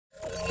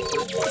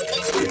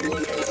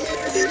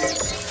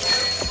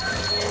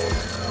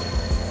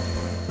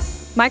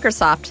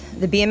Microsoft,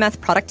 the behemoth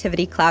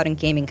productivity, cloud, and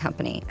gaming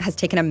company, has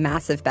taken a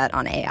massive bet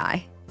on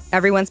AI.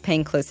 Everyone's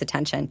paying close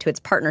attention to its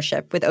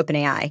partnership with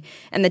OpenAI,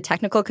 and the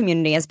technical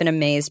community has been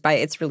amazed by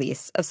its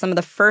release of some of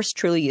the first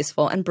truly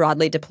useful and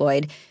broadly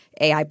deployed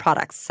AI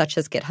products, such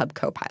as GitHub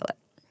Copilot.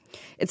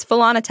 Its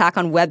full-on attack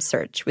on web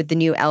search with the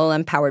new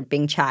LLM-powered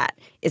Bing Chat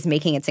is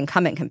making its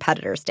incumbent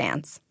competitors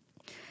dance.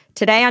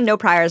 Today on No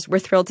Priors, we're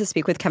thrilled to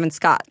speak with Kevin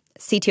Scott,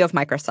 CTO of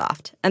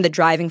Microsoft, and the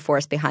driving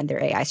force behind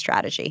their AI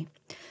strategy.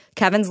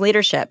 Kevin's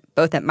leadership,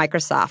 both at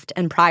Microsoft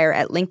and prior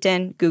at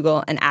LinkedIn,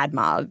 Google, and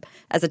AdMob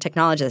as a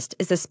technologist,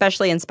 is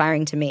especially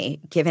inspiring to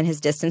me, given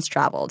his distance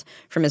traveled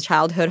from his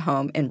childhood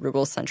home in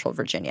rural central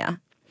Virginia.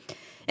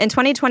 In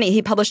 2020,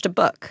 he published a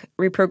book,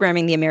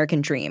 Reprogramming the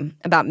American Dream,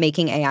 about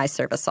making AI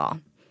serve us all.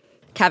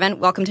 Kevin,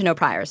 welcome to No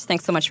Priors.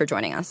 Thanks so much for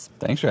joining us.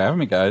 Thanks for having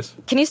me, guys.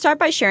 Can you start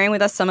by sharing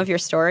with us some of your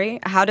story?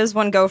 How does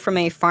one go from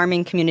a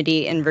farming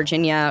community in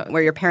Virginia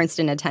where your parents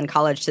didn't attend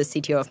college to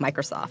CTO of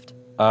Microsoft?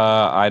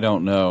 I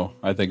don't know.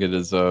 I think it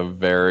is a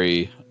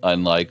very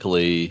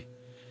unlikely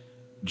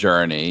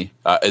journey.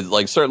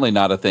 It's certainly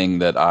not a thing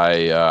that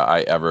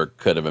I ever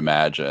could have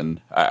imagined.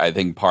 I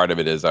think part of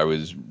it is I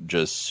was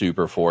just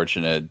super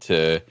fortunate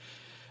to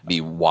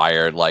be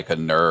wired like a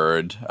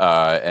nerd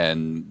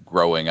and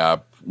growing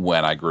up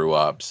when I grew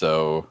up.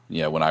 So,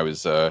 when I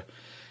was a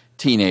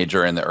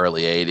teenager in the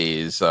early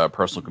 80s,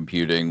 personal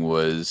computing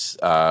was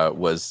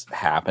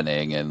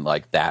happening, and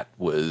that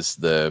was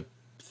the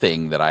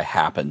thing that I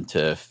happened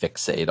to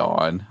fixate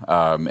on.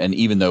 And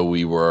even though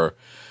we were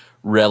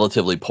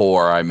relatively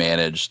poor, I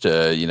managed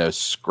to,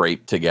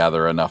 scrape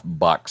together enough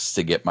bucks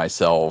to get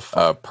myself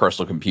a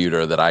personal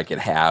computer that I could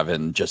have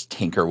and just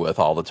tinker with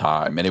all the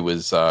time. And it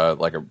was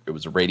it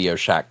was a Radio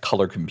Shack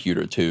color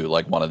computer too,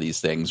 like one of these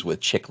things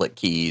with chiclet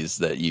keys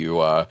that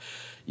you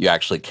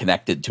actually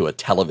connected to a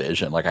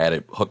television. Like I had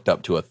it hooked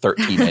up to a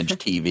 13-inch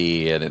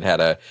TV, and it had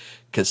a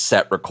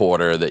cassette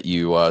recorder that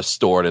you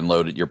stored and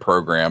loaded your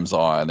programs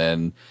on.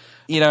 And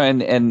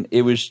and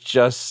it was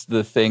just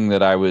the thing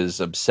that I was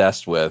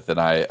obsessed with, and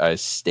I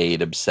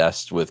stayed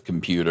obsessed with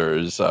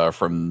computers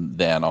from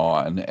then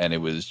on. And it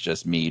was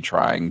just me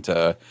trying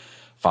to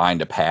find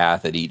a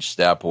path at each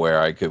step where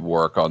I could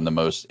work on the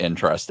most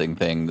interesting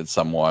thing that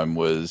someone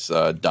was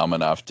dumb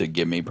enough to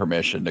give me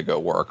permission to go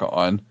work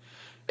on.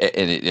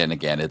 And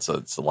again, it's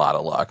a lot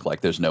of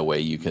luck. There's no way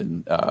you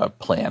can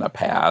plan a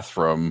path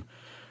from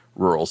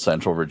rural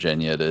central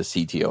Virginia to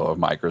CTO of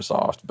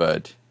Microsoft,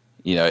 but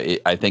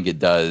I think it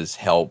does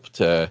help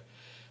to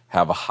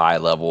have a high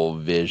level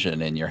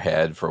vision in your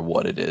head for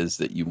what it is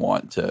that you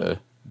want to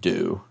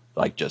do.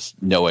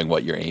 Just knowing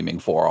what you're aiming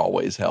for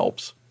always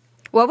helps.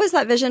 What was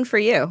that vision for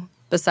you?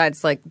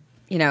 Besides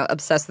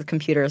obsessed with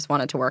computers,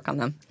 wanted to work on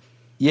them.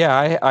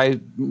 Yeah, I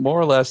more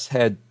or less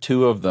had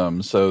two of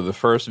them. So the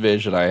first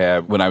vision I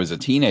had when I was a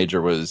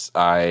teenager was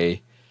I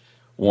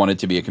wanted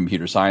to be a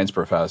computer science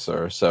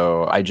professor.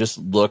 So I just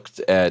looked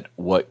at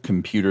what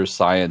computer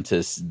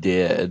scientists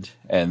did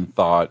and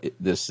thought,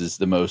 this is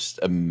the most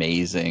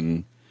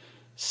amazing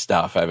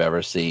stuff I've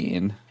ever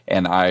seen.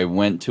 And I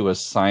went to a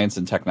science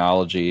and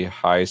technology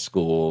high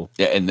school.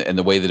 And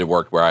the way that it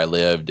worked where I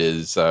lived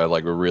is a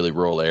really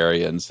rural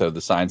area. And so the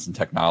science and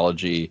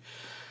technology,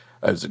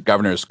 I was at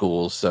governor's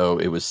school, so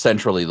it was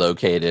centrally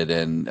located,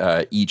 and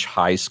each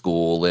high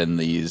school in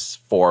these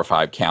 4 or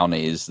 5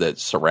 counties that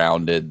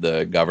surrounded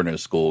the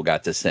governor's school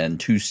got to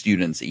send 2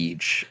 students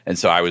each. And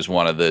so I was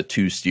one of the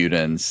 2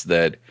 students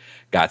that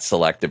got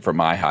selected from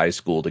my high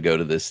school to go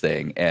to this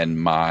thing.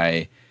 And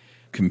my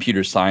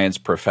computer science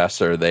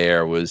professor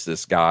there was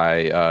this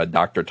guy,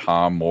 Dr.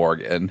 Tom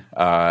Morgan.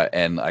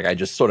 And I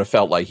just sort of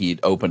felt like he'd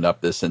opened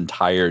up this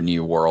entire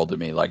new world to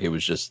me. It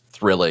was just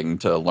thrilling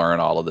to learn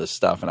all of this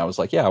stuff. And I was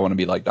like, yeah, I want to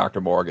be like Dr.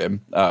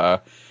 Morgan.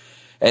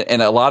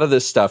 And a lot of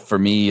this stuff for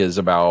me is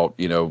about,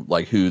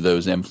 who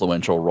those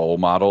influential role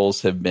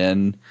models have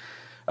been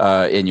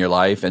in your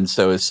life. And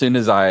so as soon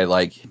as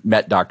I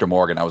met Dr.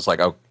 Morgan, I was like,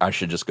 oh, I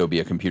should just go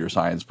be a computer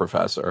science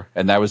professor.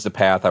 And that was the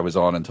path I was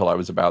on until I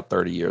was about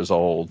 30 years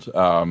old,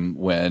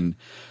 when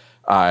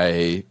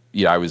I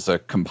was a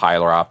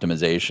compiler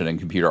optimization and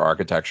computer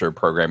architecture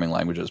programming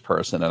languages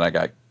person. And I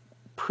got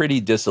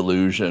pretty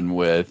disillusioned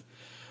with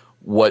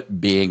what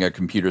being a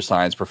computer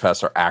science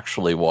professor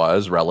actually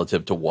was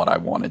relative to what I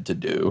wanted to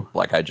do.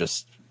 I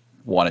just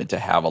wanted to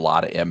have a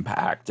lot of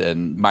impact.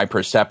 And my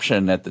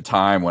perception at the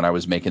time when I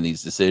was making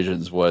these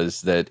decisions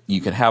was that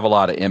you can have a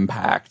lot of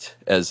impact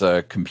as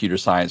a computer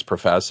science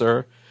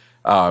professor,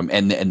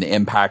 and the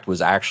impact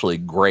was actually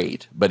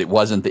great, but it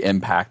wasn't the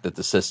impact that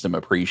the system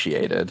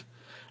appreciated.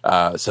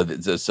 So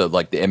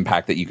the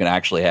impact that you can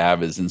actually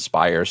have is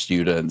inspire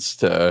students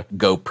to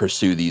go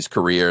pursue these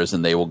careers,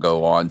 and they will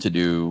go on to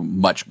do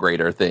much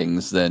greater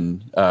things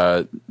than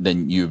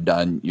you've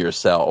done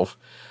yourself.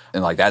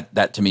 And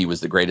that to me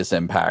was the greatest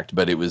impact,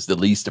 but it was the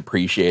least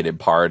appreciated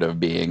part of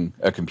being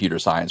a computer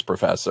science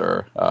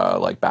professor,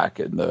 back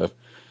in the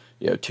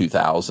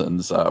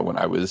 2000s when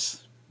I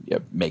was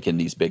making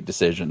these big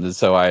decisions. And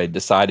so I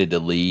decided to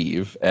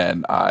leave,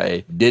 and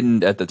I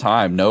didn't at the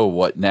time know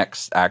what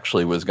next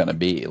actually was going to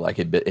be. Like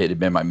it had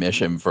been my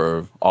mission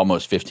for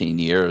almost 15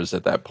 years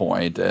at that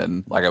point,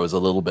 and like I was a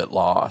little bit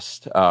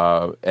lost.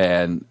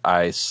 And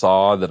I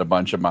saw that a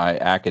bunch of my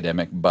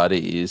academic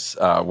buddies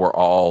were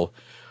all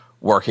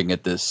working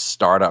at this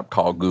startup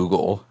called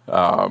Google.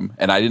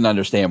 And I didn't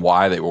understand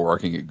why they were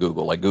working at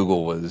Google. Like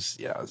Google was,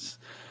 it was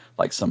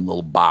like some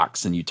little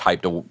box and you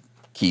typed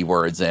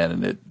keywords in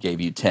and it gave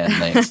you 10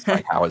 links.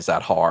 Like, how is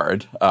that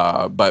hard?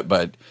 But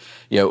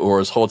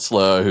Urs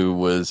Holtzler, who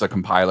was a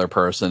compiler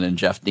person, and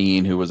Jeff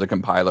Dean, who was a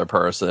compiler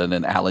person,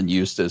 and Alan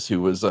Eustace,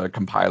 who was a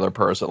compiler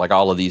person, like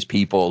all of these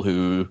people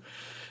who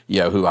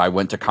I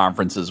went to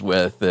conferences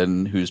with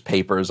and whose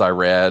papers I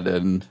read.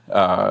 And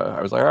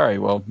I was like, all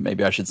right, well,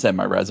 maybe I should send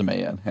my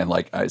resume in. And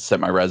like I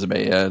sent my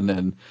resume in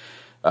and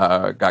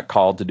got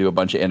called to do a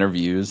bunch of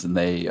interviews. And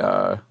they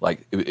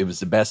it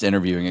was the best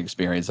interviewing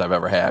experience I've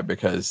ever had,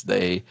 because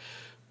they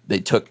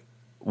took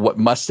what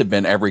must have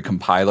been every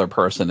compiler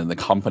person in the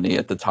company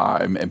at the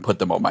time and put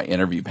them on my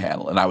interview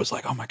panel. And I was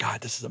like, oh my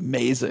God, this is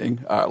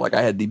amazing. Like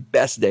I had the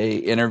best day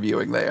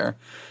interviewing there.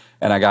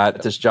 And I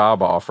got this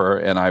job offer,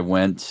 and I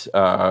went.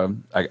 I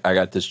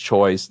got this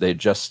choice. They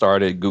just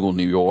started Google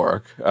New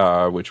York,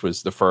 which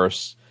was the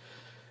first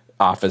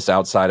office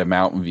outside of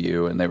Mountain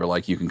View, and they were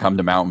like, "You can come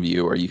to Mountain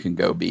View, or you can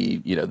go be,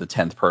 the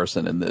 10th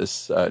person in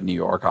this New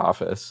York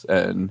office."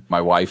 And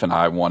my wife and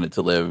I wanted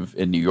to live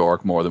in New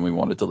York more than we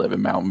wanted to live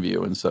in Mountain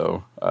View, and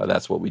so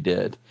that's what we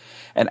did.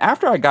 And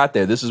after I got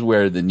there, this is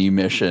where the new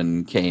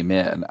mission came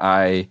in.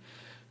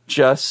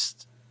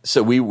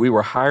 So we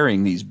were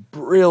hiring these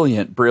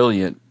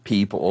brilliant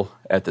people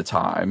at the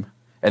time.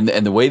 And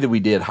the way that we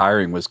did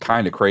hiring was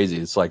kind of crazy.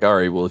 It's like, all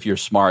right, well, if you're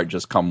smart,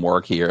 just come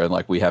work here. And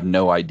like, we have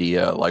no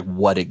idea like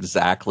what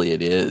exactly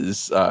it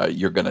is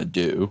you're going to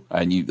do.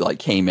 And you like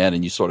came in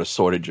and you sort of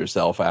sorted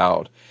yourself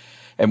out.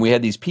 And we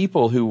had these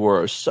people who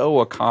were so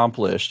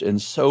accomplished and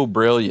so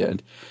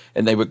brilliant,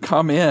 and they would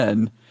come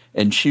in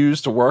and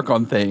choose to work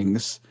on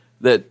things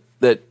that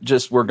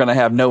just were going to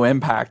have no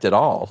impact at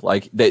all.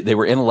 Like they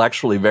were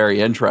intellectually very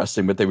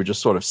interesting, but they were just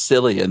sort of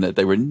silly in that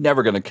they were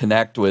never going to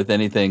connect with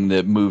anything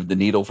that moved the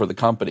needle for the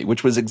company,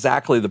 which was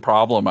exactly the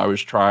problem I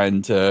was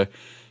trying to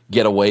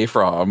get away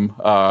from,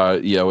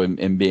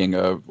 in being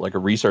a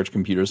research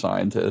computer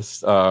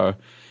scientist.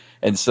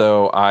 And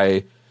so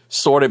I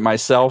sorted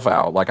myself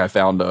out. Like I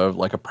found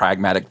a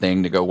pragmatic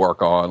thing to go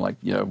work on.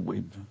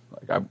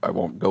 I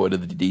won't go into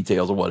the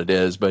details of what it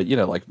is, but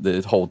like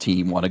the whole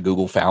team won a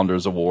Google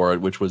Founders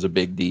Award, which was a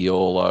big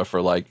deal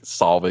for like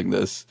solving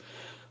this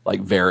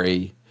like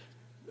very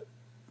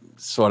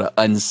sort of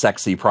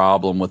unsexy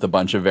problem with a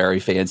bunch of very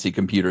fancy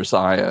computer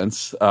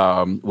science,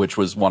 which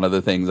was one of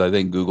the things I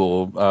think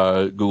Google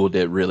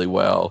did really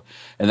well.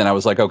 And then I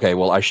was like, okay,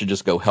 well, I should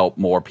just go help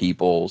more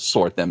people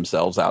sort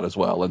themselves out as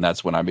well. And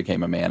that's when I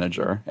became a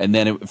manager. And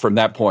then from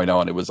that point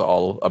on, it was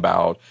all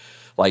about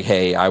like,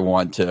 hey, I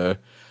want to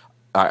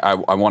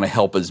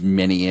help as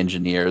many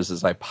engineers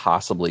as I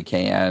possibly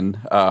can,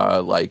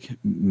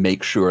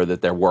 make sure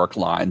that their work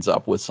lines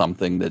up with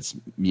something that's,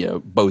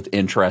 both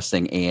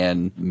interesting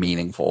and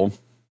meaningful.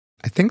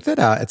 I think that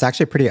it's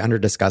actually pretty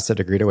under-discussed the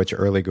degree to which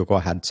early Google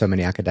had so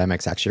many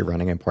academics actually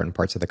running important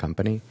parts of the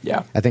company.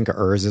 Yeah. I think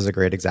Urs is a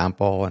great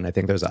example, and I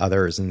think there's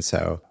others. And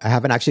so I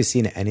haven't actually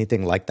seen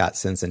anything like that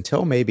since,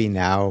 until maybe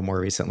now, more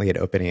recently at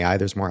OpenAI,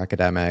 there's more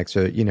academics,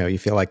 or, you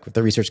feel like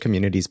the research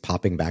community is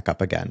popping back up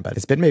again. But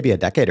it's been maybe a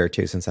decade or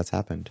two since that's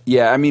happened.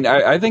 Yeah, I mean,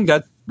 I think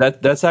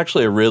that's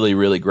actually a really,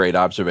 really great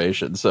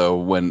observation. So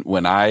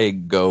when I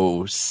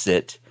go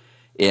sit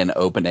in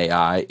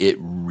OpenAI, it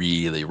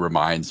really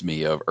reminds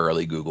me of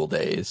early Google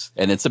days.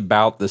 And it's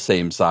about the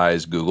same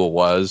size Google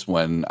was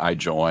when I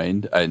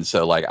joined. And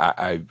so like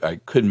I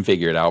couldn't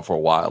figure it out for a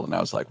while. And I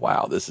was like,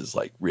 wow, this is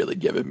like really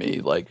giving me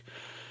like,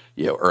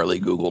 early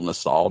Google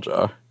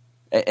nostalgia.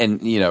 And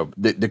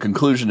the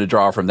conclusion to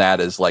draw from that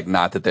is like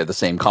not that they're the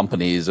same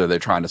companies or they're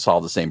trying to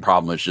solve the same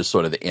problem. It's just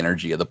sort of the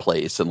energy of the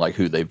place and like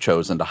who they've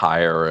chosen to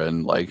hire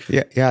and like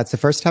yeah. It's the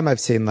first time I've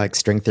seen like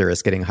string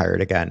theorists getting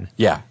hired again.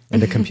 Yeah,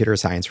 into computer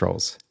science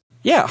roles.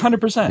 Yeah,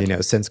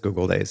 100%. Since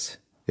Google days.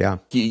 Yeah.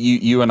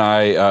 You and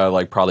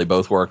I probably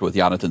both worked with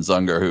Jonathan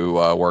Zunger, who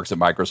works at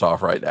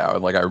Microsoft right now.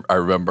 And like I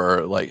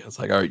remember it's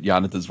like, all right,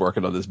 Jonathan's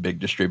working on this big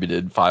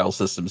distributed file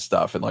system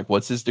stuff. And like,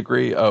 what's his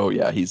degree? Oh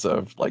yeah, he's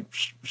a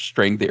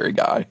string theory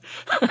guy.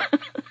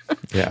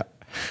 Yeah.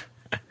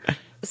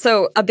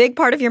 So a big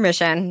part of your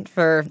mission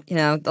for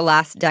the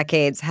last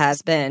decades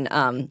has been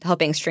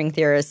helping string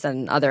theorists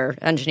and other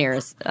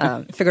engineers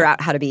figure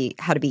out how to be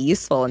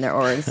useful in their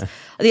orgs.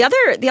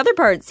 The other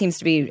part seems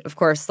to be, of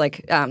course,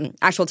 like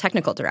actual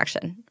technical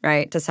direction,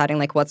 right? Deciding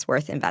like what's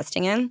worth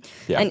investing in.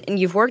 Yeah. And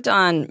you've worked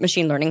on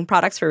machine learning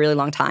products for a really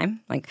long time,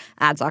 like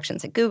ads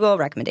auctions at Google,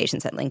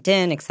 recommendations at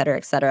LinkedIn, et cetera,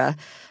 et cetera.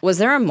 Was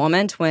there a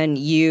moment when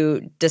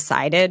you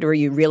decided or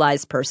you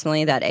realized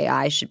personally that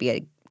AI should be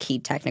a key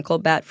technical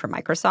bet for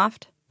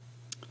Microsoft?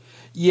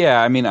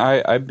 Yeah, I mean,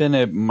 I've been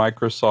at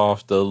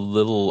Microsoft a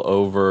little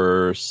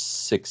over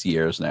 6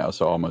 years now,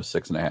 so almost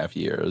 6.5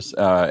 years.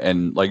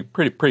 And like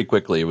pretty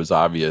quickly, it was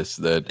obvious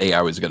that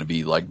AI was going to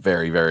be like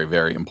very, very,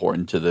 very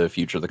important to the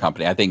future of the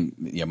company. I think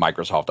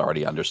Microsoft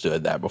already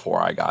understood that before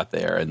I got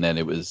there. And then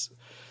it was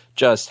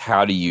just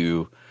how do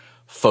you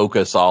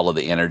focus all of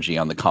the energy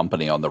on the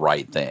company on the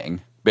right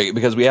thing?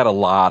 Because we had a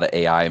lot of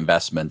AI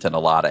investment and a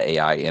lot of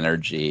AI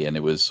energy, and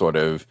it was sort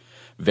of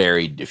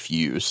very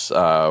diffuse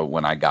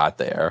when I got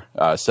there.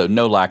 So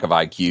no lack of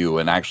IQ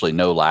and actually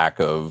no lack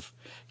of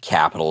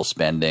capital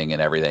spending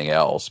and everything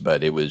else,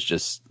 but it was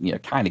just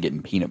kind of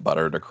getting peanut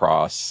buttered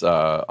across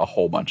a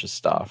whole bunch of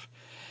stuff.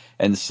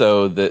 And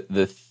so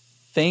the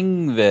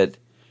thing that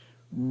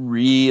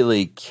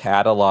really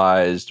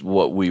catalyzed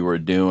what we were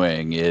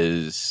doing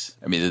is,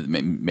 I mean,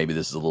 maybe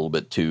this is a little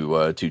bit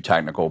too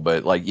technical,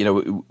 but like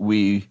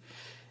we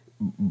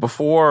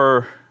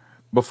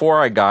before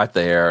I got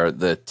there,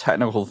 the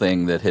technical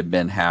thing that had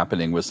been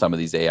happening with some of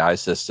these AI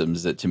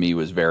systems that to me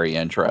was very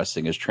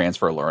interesting is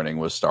transfer learning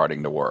was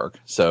starting to work.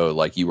 So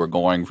like you were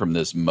going from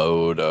this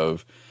mode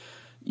of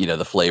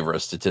the flavor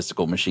of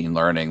statistical machine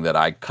learning that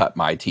I cut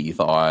my teeth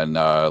on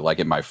like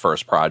in my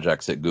first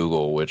projects at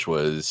Google, which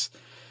was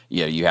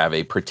you have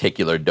a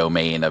particular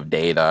domain of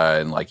data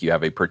and like you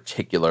have a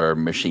particular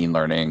machine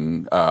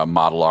learning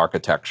model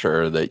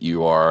architecture that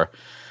you are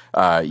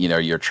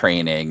you're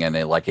training and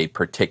in like a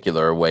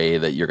particular way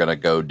that you're going to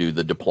go do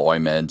the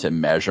deployment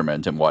and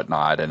measurement and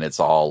whatnot, and it's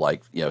all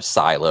like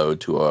siloed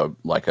to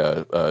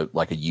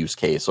a use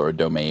case or a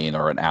domain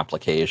or an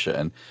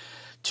application,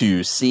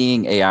 to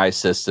seeing AI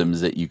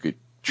systems that you could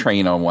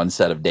train on one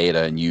set of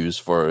data and use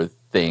for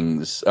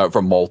things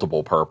for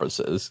multiple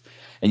purposes.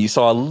 And you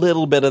saw a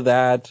little bit of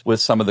that with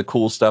some of the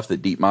cool stuff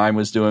that DeepMind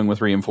was doing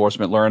with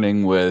reinforcement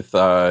learning, with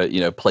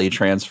play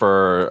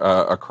transfer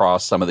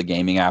across some of the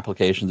gaming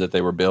applications that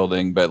they were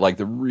building. But like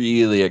the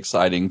really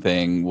exciting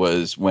thing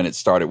was when it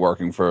started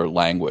working for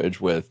language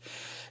with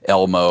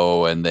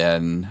Elmo and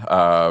then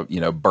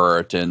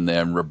Bert and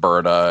then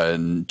Roberta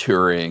and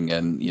Turing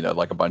and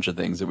like a bunch of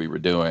things that we were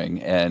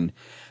doing. And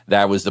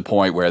that was the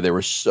point where there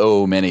were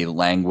so many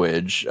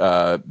language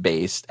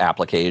based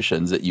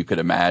applications that you could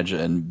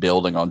imagine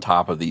building on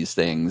top of these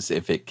things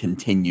if it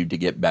continued to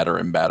get better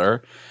and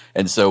better.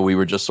 And so we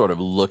were just sort of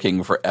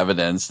looking for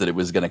evidence that it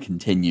was going to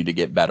continue to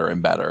get better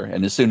and better.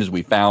 And as soon as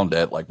we found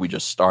it, like we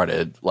just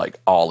started like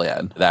all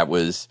in. That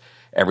was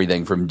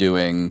everything from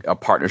doing a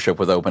partnership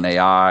with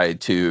OpenAI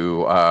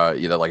to,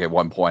 like at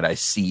one point I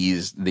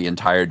seized the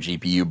entire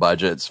GPU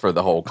budgets for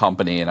the whole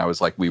company. And I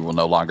was like, we will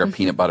no longer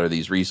peanut butter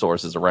these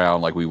resources around.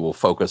 Like we will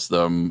focus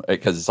them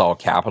because it's all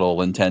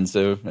capital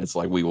intensive. It's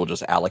like we will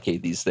just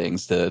allocate these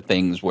things to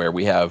things where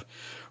we have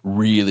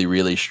really,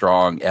 really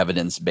strong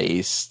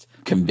evidence-based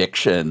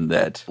conviction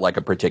that like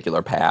a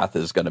particular path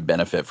is going to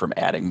benefit from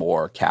adding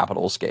more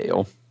capital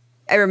scale.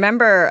 I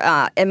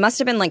remember it must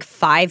have been like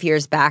 5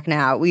 years back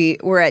now. We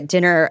were at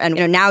dinner and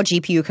now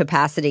GPU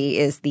capacity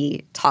is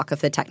the talk of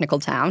the technical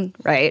town,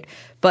 right?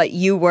 But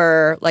you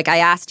were like, I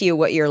asked you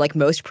what your like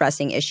most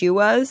pressing issue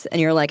was,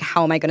 and you're like,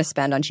 how am I going to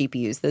spend on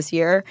GPUs this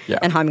year? Yeah.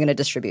 And how I'm going to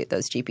distribute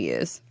those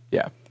GPUs?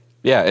 Yeah.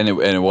 Yeah, and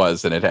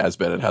it has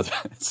been.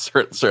 It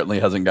certainly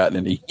hasn't gotten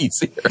any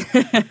easier.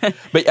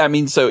 But I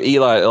mean, so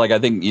Eli, like I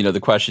think the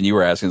question you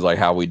were asking is like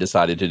how we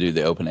decided to do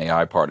the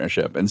OpenAI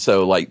partnership, and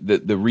so like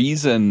the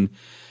reason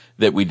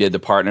that we did the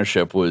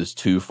partnership was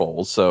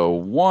twofold. So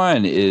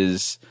one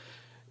is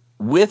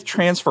with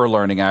transfer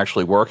learning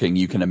actually working,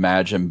 you can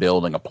imagine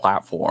building a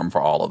platform for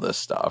all of this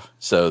stuff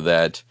so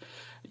that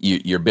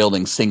you're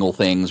building single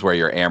things where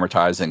you're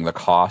amortizing the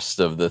cost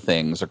of the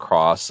things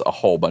across a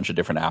whole bunch of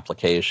different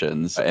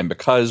applications. And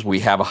because we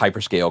have a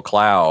hyperscale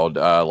cloud,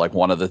 like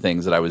one of the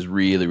things that I was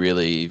really,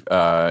 really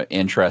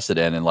interested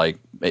in and like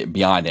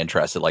beyond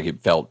interested, like it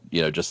felt,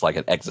 just like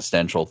an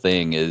existential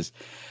thing is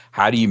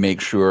how do you make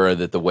sure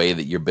that the way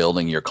that you're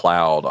building your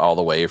cloud all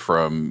the way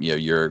from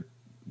your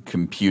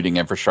computing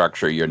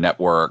infrastructure, your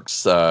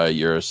networks,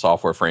 your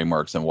software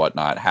frameworks and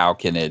whatnot, how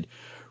can it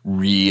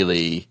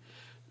really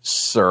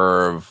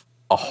serve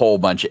a whole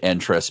bunch of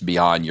interests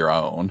beyond your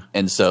own?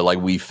 And so like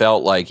we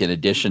felt like in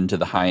addition to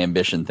the high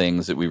ambition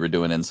things that we were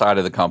doing inside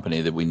of the company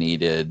that we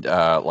needed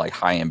like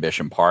high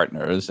ambition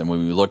partners. And when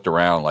we looked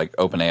around, like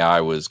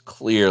OpenAI was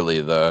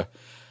clearly the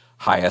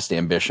highest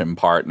ambition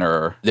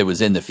partner that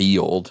was in the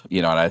field,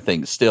 and I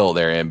think still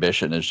their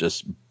ambition is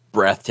just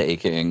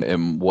breathtaking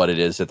in what it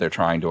is that they're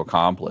trying to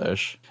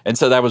accomplish. And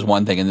so that was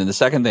one thing. And then the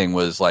second thing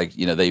was like,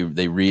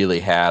 they really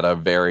had a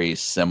very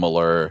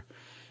similar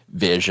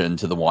vision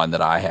to the one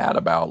that I had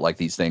about like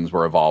these things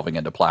were evolving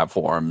into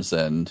platforms.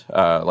 And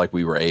like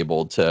we were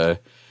able to,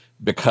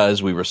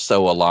 because we were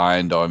so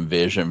aligned on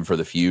vision for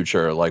the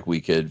future, like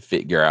we could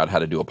figure out how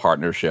to do a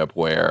partnership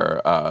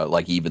where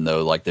like even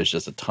though like there's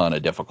just a ton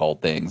of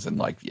difficult things and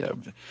like,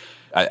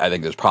 I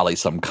think there's probably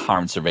some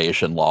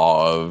conservation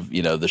law of,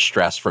 the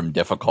stress from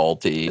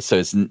difficulty. So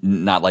it's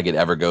not like it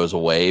ever goes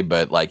away,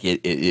 but like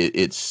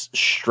it's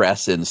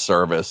stress in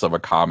service of a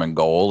common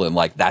goal. And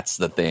like that's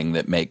the thing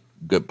that make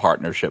good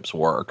partnerships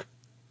work.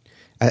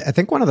 I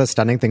think one of the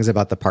stunning things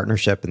about the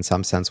partnership in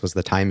some sense was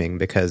the timing,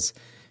 because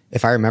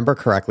if I remember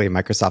correctly,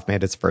 Microsoft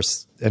made its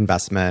first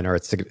investment or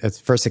its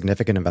first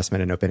significant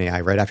investment in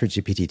OpenAI right after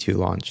GPT-2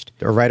 launched,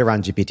 or right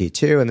around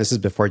GPT-2. And this is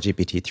before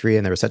GPT-3.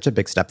 And there was such a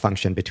big step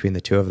function between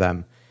the two of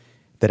them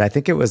that I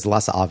think it was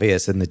less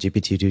obvious in the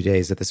GPT-2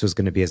 days that this was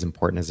going to be as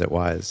important as it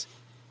was.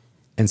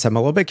 And so I'm a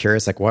little bit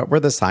curious, like, what were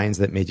the signs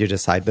that made you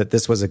decide that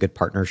this was a good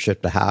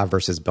partnership to have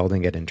versus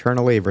building it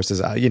internally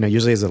versus,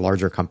 usually as a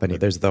larger company,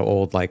 there's the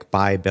old like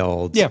buy,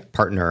 build,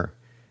 partner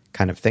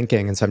kind of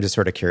thinking. And so I'm just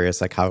sort of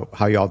curious, like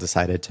how you all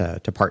decided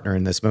to partner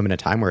in this moment in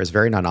time where it's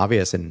very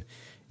non-obvious and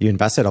you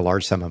invested a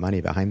large sum of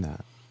money behind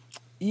that.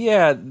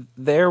 Yeah,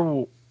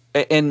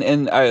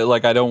 and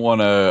I don't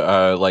want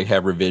to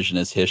have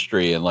revisionist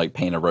history and like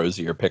paint a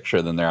rosier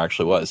picture than there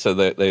actually was. So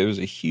there was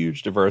a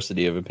huge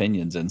diversity of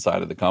opinions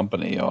inside of the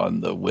company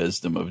on the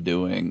wisdom of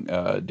doing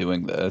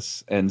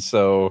this, and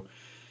so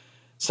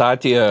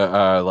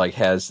Satya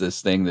has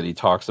this thing that he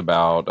talks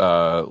about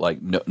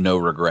no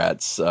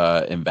regrets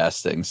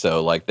investing.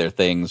 So like there are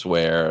things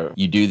where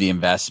you do the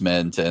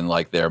investment and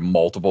like there are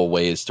multiple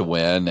ways to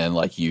win, and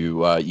like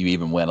you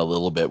even win a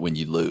little bit when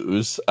you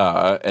lose.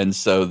 And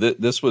so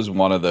this was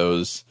one of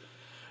those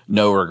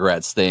no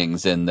regrets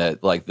things, in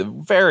that like the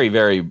very,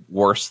 very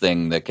worst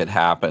thing that could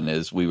happen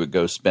is we would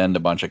go spend a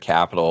bunch of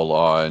capital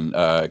on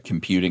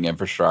computing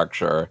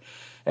infrastructure,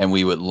 and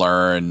we would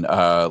learn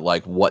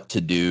what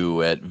to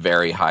do at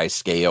very high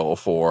scale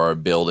for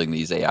building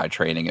these AI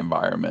training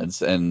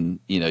environments. And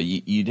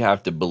you'd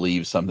have to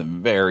believe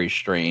something very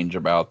strange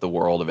about the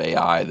world of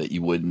AI that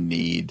you wouldn't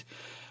need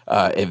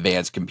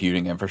advanced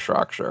computing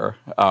infrastructure.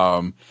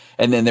 And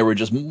then there were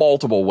just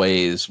multiple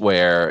ways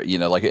where,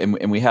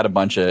 and we had a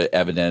bunch of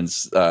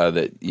evidence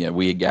that,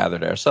 we had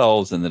gathered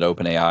ourselves and that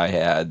OpenAI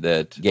had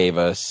that gave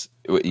us,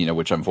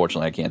 which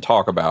unfortunately I can't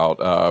talk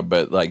about,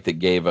 but like that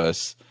gave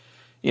us,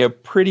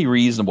 pretty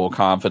reasonable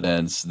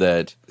confidence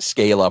that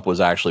scale up was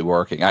actually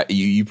working.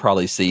 You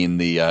probably seen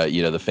the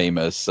the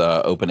famous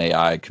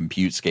OpenAI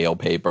compute scale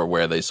paper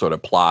where they sort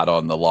of plot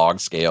on the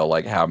log scale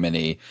like how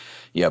many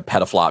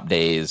petaflop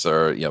days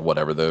or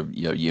whatever the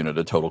unit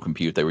of total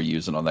compute they were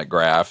using on that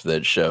graph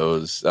that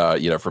shows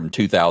from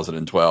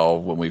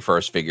 2012 when we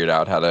first figured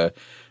out how to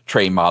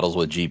train models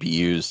with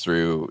GPUs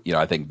through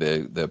I think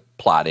the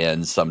plot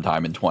ends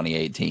sometime in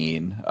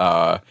 2018.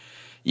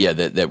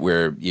 That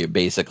we're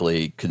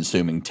basically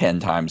consuming 10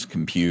 times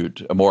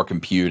more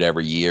compute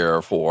every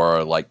year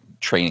for like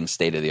training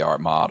state of the art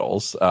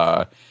models.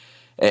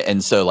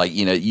 And so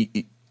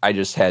I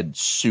just had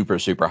super,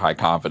 super high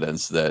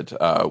confidence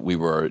that we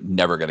were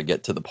never going to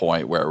get to the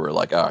point where we're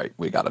like, all right,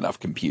 we got enough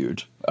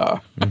compute.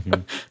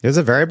 It was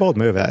a very bold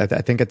move. I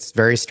think it's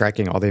very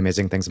striking, all the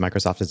amazing things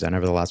Microsoft has done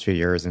over the last few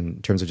years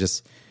in terms of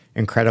just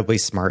incredibly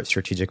smart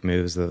strategic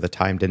moves that at the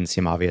time didn't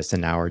seem obvious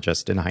and now are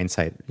just in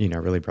hindsight,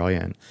 really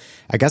brilliant.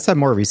 I guess a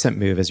more recent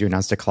move is you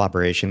announced a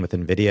collaboration with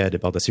NVIDIA to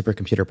build a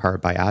supercomputer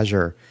powered by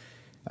Azure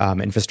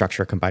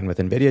infrastructure combined with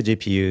NVIDIA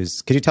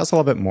GPUs. Could you tell us a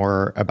little bit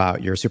more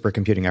about your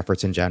supercomputing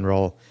efforts in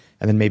general,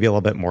 and then maybe a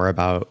little bit more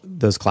about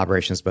those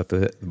collaborations with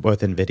both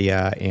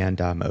NVIDIA and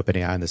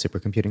OpenAI on the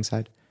supercomputing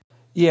side?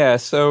 Yeah,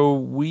 so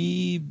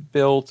we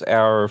built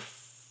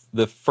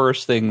the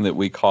first thing that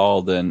we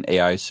called an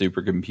AI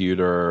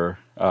supercomputer.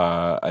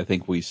 I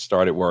think we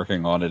started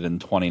working on it in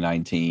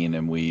 2019,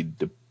 and we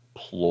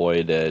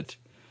deployed it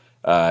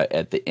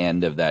at the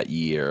end of that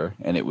year.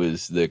 And it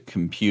was the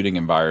computing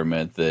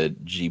environment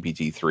that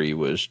GPT-3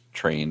 was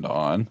trained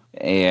on.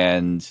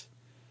 And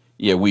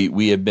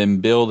we had been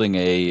building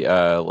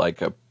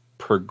a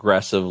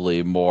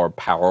progressively more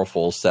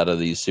powerful set of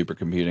these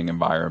supercomputing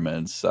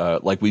environments.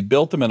 We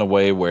built them in a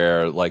way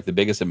where like the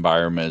biggest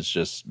environments,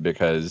 just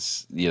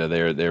because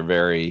they're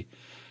very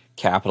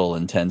capital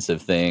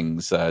intensive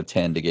things,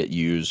 tend to get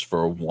used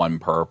for one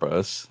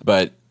purpose.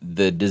 But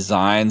the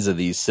designs of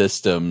these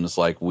systems,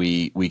 like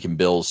we can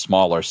build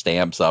smaller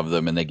stamps of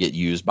them and they get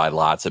used by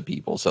lots of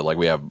people. So like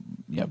we have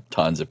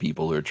tons of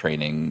people who are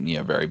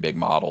training very big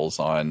models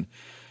on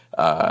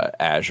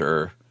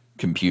Azure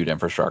compute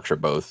infrastructure,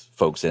 both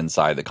folks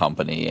inside the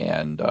company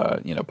and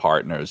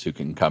partners who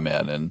can come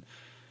in. And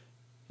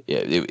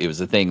it was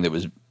a thing that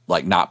was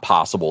like not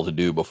possible to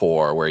do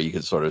before, where you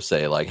could sort of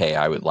say like, hey,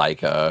 I would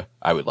like a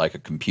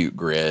compute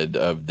grid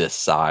of this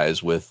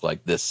size with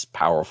like this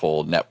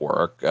powerful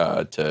network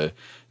to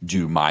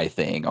do my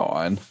thing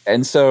on.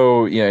 And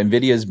so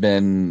NVIDIA's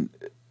been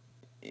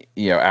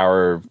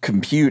our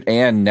compute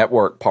and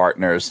network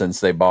partners since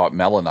they bought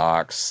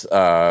Mellanox,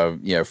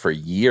 for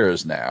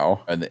years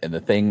now. And the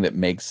thing that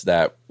makes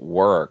that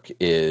work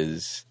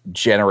is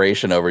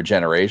generation over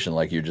generation,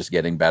 like you're just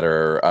getting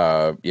better,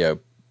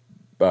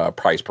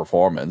 price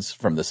performance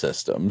from the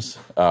systems.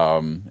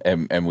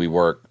 And we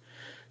work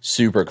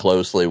super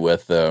closely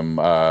with them,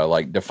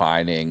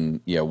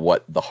 defining,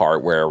 what the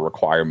hardware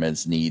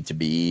requirements need to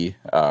be,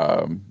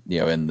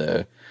 in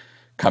the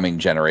coming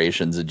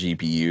generations of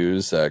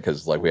GPUs,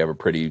 because we have a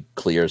pretty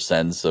clear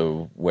sense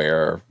of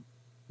where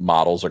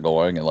models are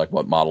going and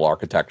what model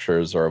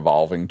architectures are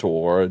evolving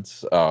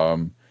towards.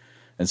 And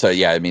so,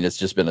 it's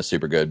just been a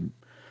super good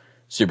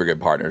super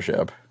good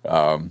partnership.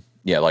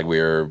 Like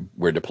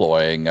we're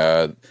deploying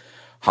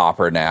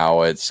Hopper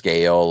now at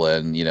scale,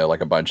 and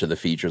like a bunch of the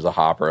features of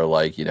Hopper,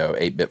 like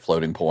 8-bit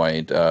floating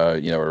point,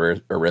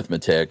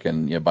 arithmetic,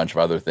 and a bunch of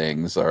other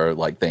things are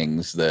like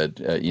things that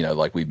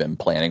like we've been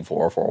planning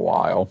for a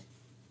while.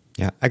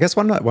 Yeah, I guess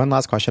one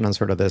last question on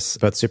sort of this,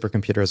 both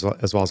supercomputer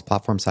as well as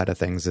platform side of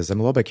things, is I'm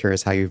a little bit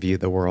curious how you view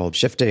the world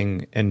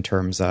shifting in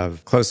terms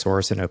of closed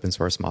source and open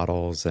source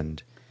models,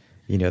 and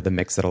the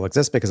mix that'll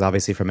exist, because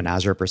obviously from an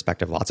Azure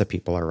perspective, lots of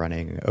people are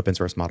running open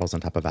source models on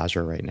top of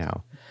Azure right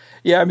now.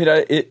 Yeah, I mean,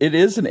 it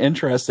is an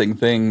interesting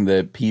thing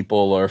that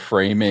people are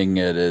framing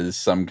it as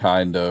some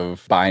kind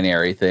of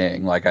binary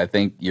thing. Like, I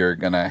think you're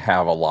going to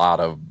have a lot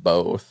of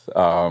both.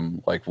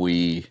 Like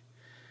we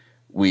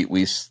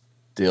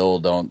still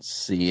don't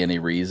see any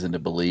reason to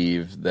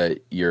believe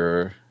that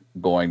you're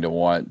going to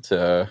want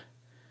to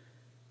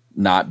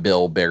not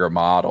build bigger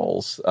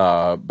models.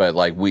 But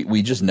like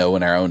we just know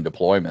in our own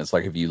deployments,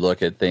 like if you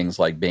look at things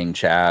like Bing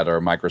Chat or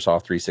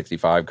Microsoft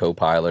 365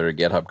 Copilot or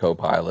GitHub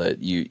Copilot,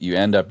 you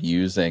end up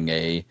using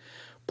a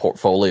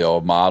portfolio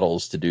of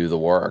models to do the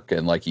work.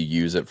 And like you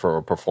use it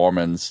for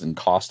performance and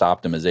cost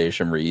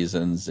optimization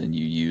reasons, and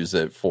you use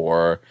it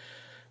for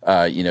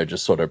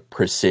just sort of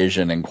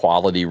precision and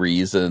quality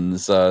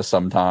reasons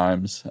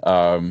sometimes.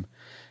 And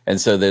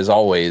so there's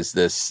always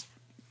this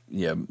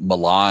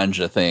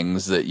melange of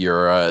things that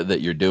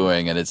you're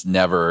doing, and it's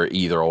never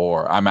either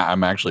or.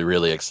 I'm actually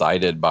really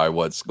excited by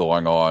what's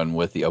going on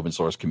with the open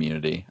source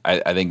community.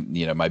 I think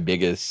my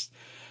biggest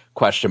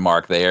question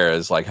mark there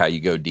is like how you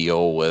go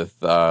deal with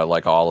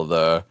like all of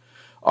the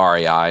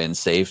RAI and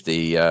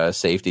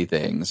safety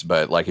things.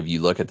 But like if you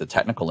look at the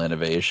technical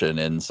innovation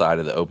inside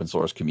of the open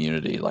source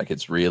community, like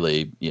it's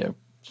really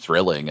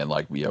thrilling, and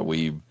like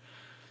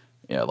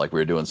like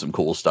we're doing some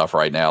cool stuff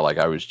right now. Like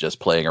I was just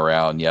playing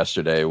around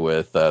yesterday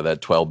with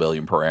that 12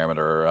 billion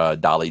parameter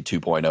DALL-E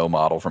 2.0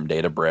 model from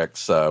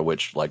Databricks,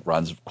 which like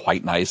runs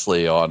quite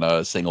nicely on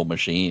a single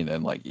machine.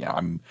 And like,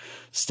 I'm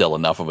still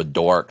enough of a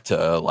dork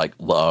to like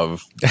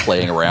love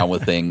playing around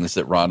with things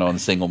that run on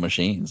single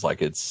machines.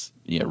 Like it's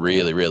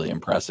really, really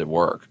impressive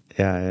work.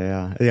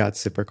 Yeah. It's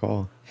super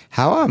cool.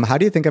 How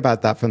do you think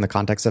about that from the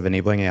context of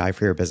enabling AI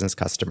for your business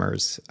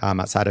customers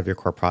outside of your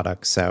core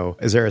products? So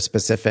is there a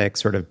specific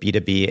sort of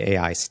B2B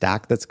AI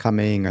stack that's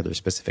coming? Are there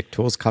specific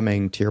tools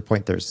coming? To your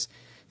point, there's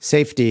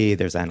safety,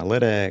 there's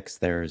analytics,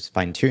 there's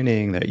fine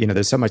tuning.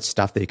 There's so much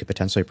stuff that you could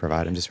potentially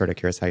provide. I'm just sort of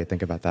curious how you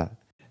think about that.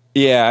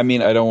 Yeah, I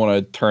mean, I don't want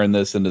to turn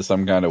this into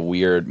some kind of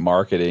weird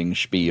marketing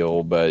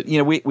spiel, but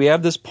we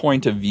have this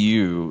point of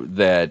view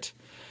that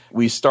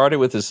we started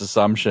with this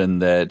assumption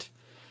that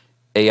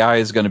AI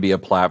is going to be a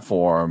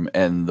platform,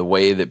 and the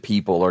way that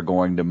people are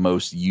going to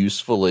most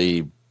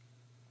usefully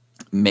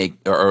make,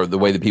 or the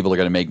way that people are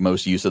going to make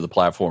most use of the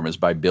platform is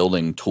by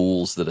building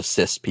tools that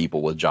assist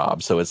people with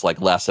jobs. So it's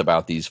like less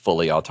about these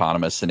fully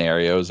autonomous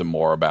scenarios and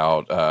more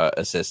about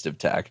assistive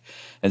tech.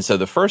 And so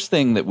the first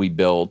thing that we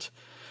built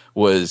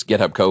was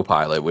GitHub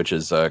Copilot, which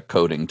is a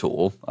coding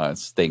tool.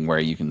 It's a thing where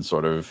you can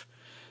sort of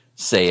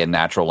say in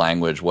natural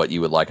language what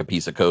you would like a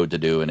piece of code to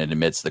do, and it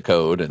emits the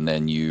code, and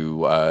then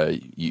you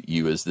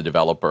as the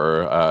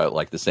developer,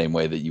 like the same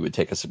way that you would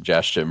take a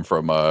suggestion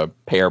from a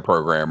pair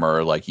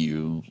programmer, like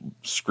you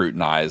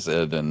scrutinize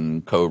it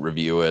and code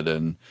review it,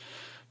 and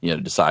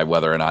decide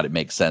whether or not it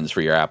makes sense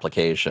for your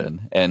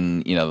application.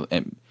 And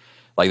and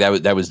like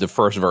that was the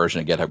first version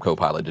of GitHub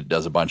Copilot. It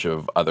does a bunch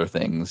of other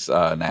things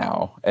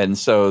now. And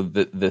so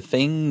the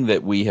thing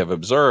that we have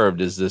observed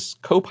is this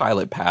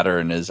Copilot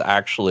pattern is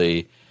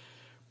actually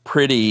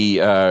pretty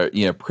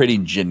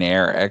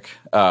generic,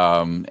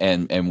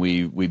 and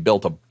we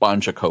built a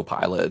bunch of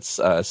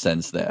Copilots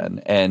since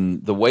then.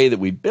 And the way that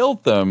we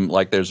built them,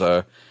 like there's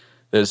a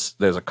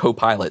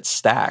Copilot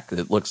stack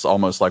that looks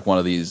almost like one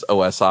of these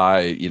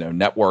OSI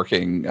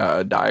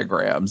networking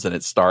diagrams, and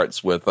it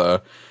starts with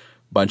a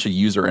bunch of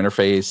user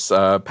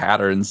interface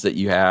patterns that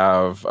you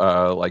have,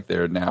 like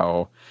they're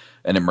now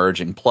an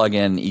emerging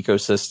plugin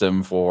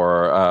ecosystem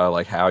for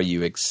like how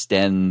you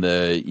extend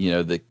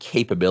the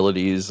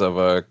capabilities of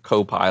a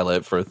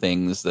Copilot for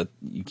things that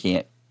you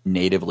can't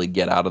natively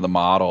get out of the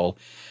model.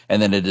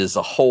 And then it is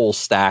a whole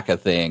stack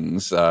of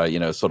things,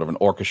 sort of an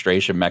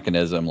orchestration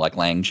mechanism, like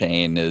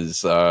LangChain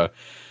is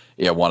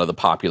one of the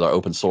popular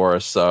open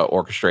source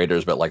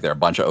orchestrators, but like there are a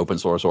bunch of open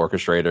source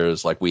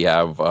orchestrators. Like we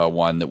have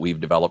one that we've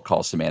developed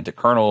called Semantic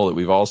Kernel that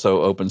we've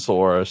also open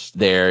sourced.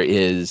 There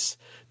is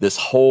this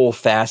whole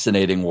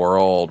fascinating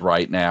world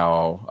right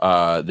now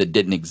that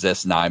didn't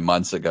exist 9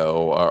 months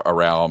ago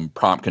around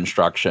prompt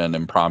construction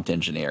and prompt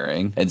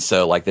engineering. And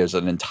so like there's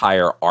an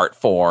entire art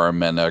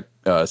form and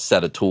a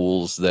set of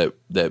tools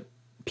that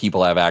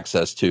people have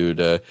access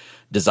to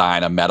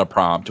design a meta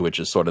prompt, which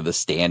is sort of the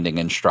standing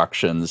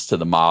instructions to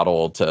the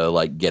model to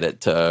like get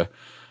it to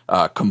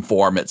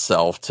conform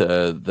itself to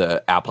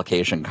the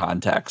application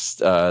context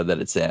that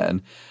it's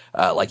in.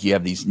 Like you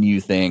have these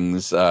new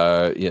things,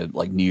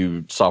 like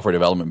new software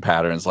development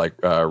patterns, like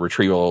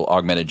retrieval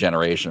augmented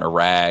generation, or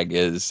RAG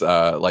is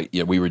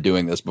we were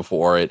doing this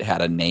before it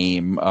had a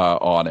name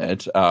on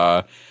it.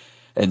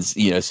 And,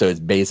 so it's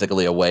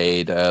basically a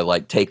way to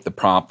like take the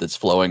prompt that's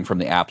flowing from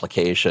the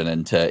application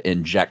and to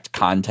inject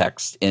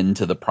context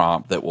into the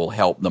prompt that will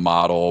help the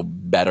model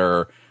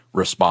better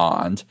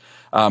respond.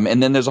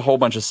 And then there's a whole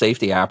bunch of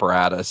safety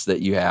apparatus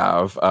that you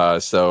have.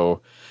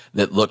 So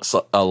that looks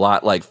a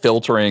lot like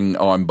filtering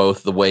on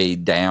both the way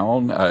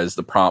down as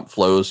the prompt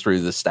flows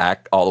through the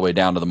stack all the way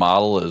down to the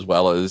model, as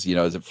well as,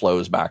 as it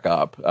flows back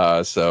up.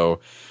 So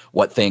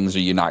what things are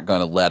you not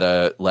going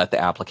to let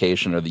the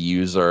application or the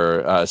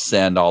user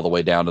send all the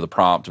way down to the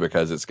prompt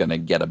because it's going to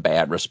get a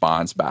bad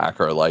response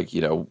back, or like,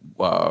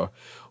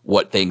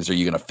 what things are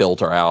you going to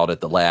filter out at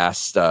the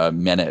last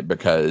minute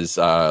because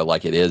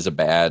like it is a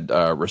bad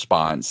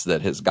response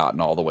that has gotten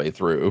all the way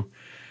through.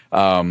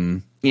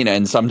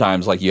 And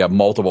sometimes like you have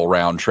multiple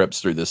round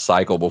trips through this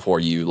cycle before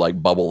you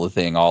like bubble the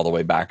thing all the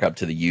way back up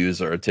to the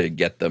user to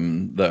get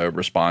them the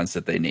response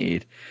that they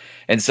need.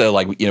 And so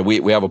like,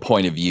 we have a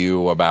point of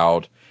view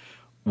about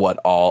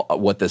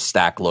what this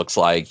stack looks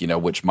like,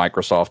 which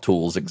Microsoft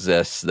tools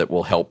exist that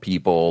will help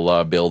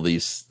people build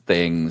these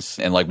things,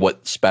 and like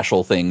what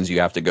special things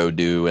you have to go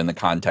do in the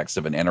context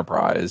of an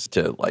enterprise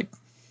to like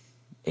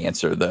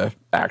answer the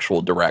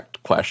actual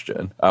direct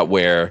question,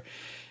 where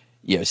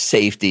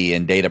safety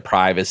and data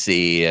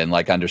privacy and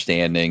like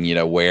understanding,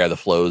 where the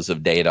flows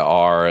of data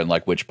are and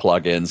like which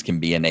plugins can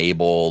be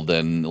enabled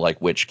and like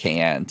which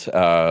can't,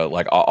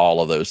 like all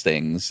of those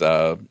things,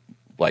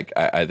 like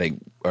I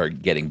think are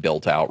getting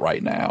built out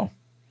right now.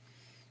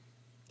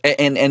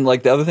 And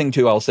like the other thing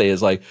too, I'll say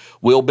is like,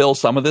 we'll build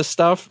some of this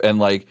stuff and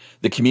like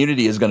the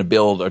community is going to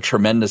build a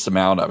tremendous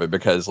amount of it,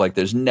 because like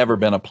there's never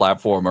been a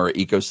platform or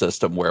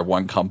ecosystem where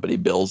one company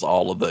builds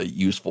all of the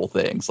useful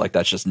things. Like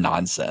that's just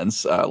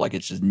nonsense. Like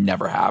it's just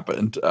never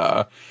happened.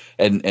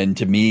 And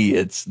to me,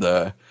 it's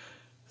the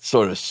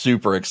sort of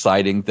super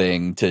exciting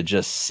thing to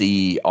just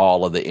see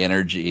all of the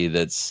energy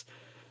that's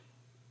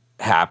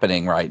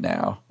happening right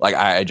now. Like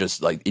I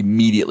just like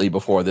immediately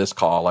before this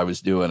call, I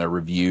was doing a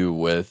review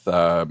with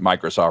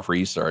Microsoft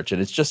Research, and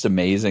it's just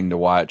amazing to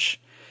watch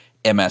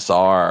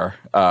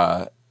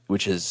MSR,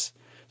 which is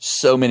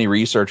so many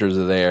researchers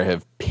there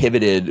have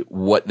pivoted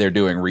what they're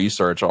doing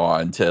research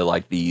on to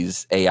like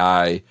these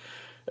AI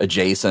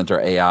adjacent or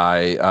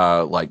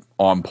AI like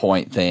on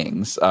point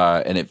things.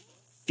 And it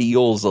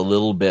feels a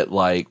little bit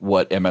like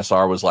what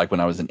MSR was like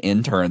when I was an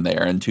intern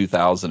there in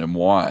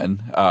 2001,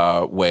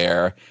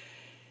 where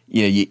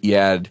you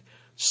had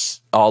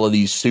all of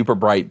these super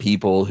bright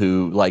people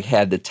who like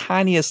had the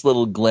tiniest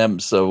little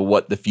glimpse of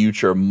what the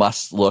future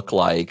must look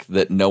like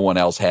that no one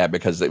else had,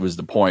 because it was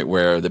the point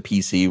where the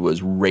PC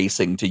was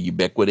racing to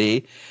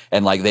ubiquity,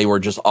 and like they were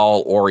just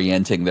all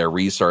orienting their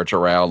research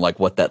around like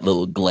what that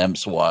little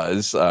glimpse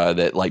was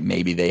that like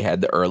maybe they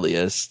had the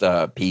earliest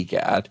peek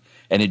at.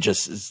 And it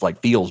just is like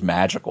feels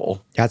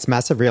magical. Yeah, it's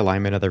massive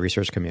realignment of the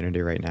research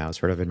community right now,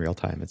 sort of in real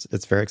time.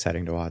 It's very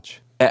exciting to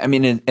watch. I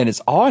mean, and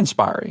it's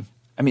awe-inspiring.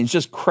 I mean, it's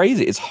just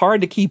crazy. It's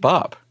hard to keep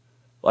up,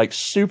 like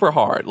super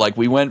hard. Like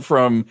we went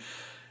from,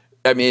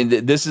 I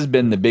mean, this has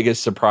been the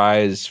biggest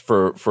surprise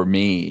for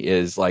me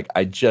is like,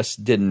 I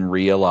just didn't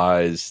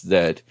realize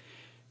that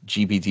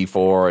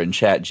GPT-4 and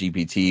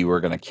ChatGPT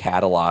were going to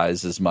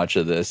catalyze as much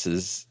of this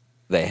as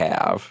they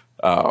have.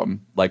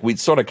 Like we'd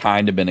sort of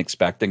kind of been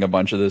expecting a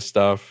bunch of this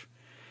stuff.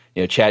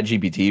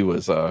 ChatGPT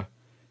was a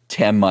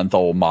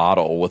 10-month-old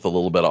model with a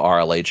little bit of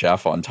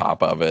RLHF on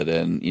top of it,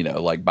 and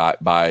like by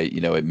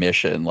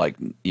admission, like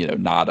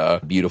not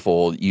a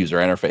beautiful user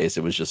interface.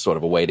 It was just sort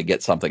of a way to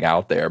get something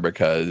out there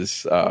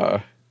because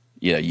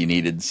you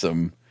needed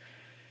some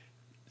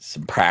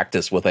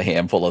practice with a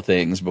handful of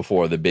things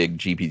before the big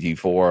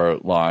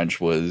GPT-4 launch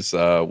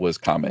was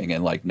coming,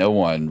 and like no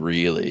one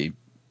really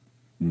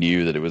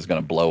knew that it was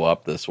going to blow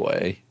up this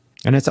way.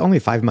 And it's only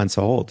 5 months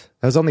old.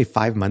 That was only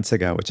 5 months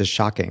ago, which is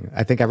shocking.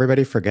 I think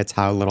everybody forgets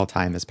how little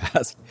time has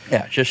passed.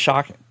 Yeah, just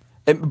shocking.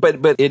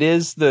 But it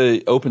is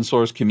the open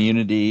source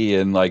community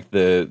and like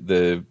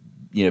the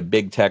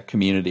big tech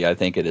community, I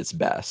think at its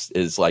best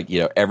is like,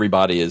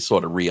 everybody is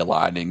sort of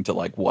realigning to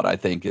like what I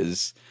think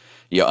is,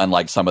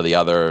 unlike some of the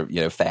other,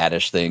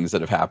 faddish things that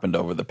have happened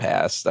over the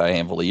past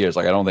handful of years.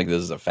 Like, I don't think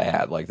this is a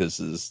fad. Like this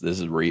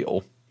is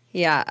real.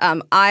 Yeah,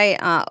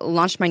 I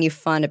launched my new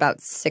fund about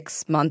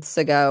 6 months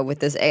ago with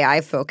this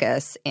AI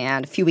focus,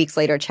 and a few weeks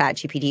later,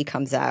 ChatGPT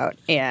comes out,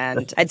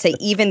 and I'd say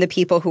even the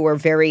people who were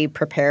very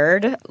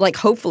prepared, like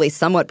hopefully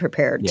somewhat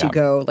prepared to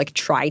go like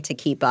try to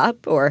keep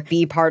up or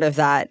be part of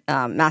that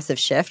massive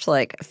shift,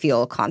 like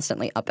feel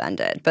constantly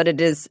upended. But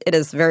it's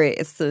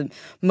the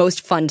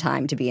most fun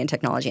time to be in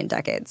technology in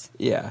decades.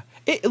 Yeah,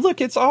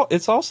 it's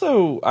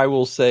also, I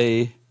will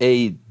say,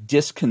 a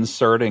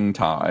disconcerting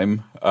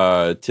time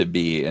to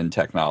be in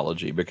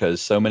technology,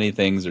 because so many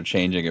things are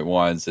changing at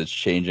once. It's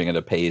changing at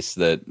a pace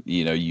that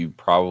you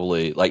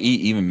probably like.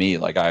 Even me,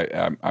 like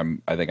I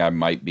think I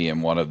might be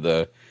in one of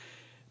the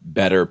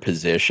better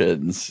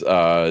positions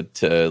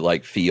to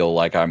like feel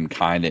like I'm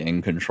kind of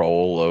in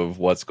control of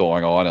what's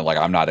going on, and like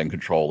I'm not in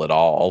control at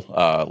all,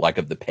 like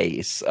of the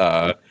pace.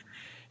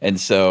 And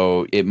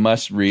so it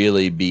must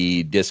really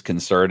be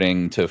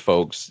disconcerting to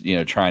folks,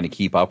 trying to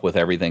keep up with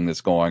everything that's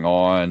going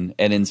on.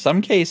 And in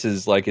some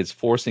cases, like it's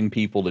forcing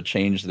people to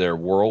change their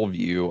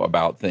worldview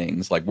about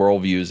things, like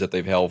worldviews that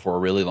they've held for a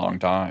really long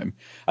time.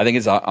 I think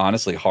it's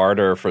honestly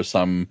harder for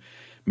some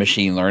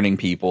machine learning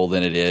people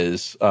than it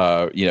is,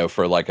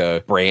 for like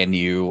a brand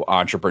new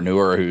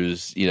entrepreneur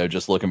who's,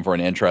 just looking for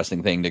an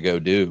interesting thing to go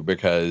do,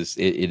 because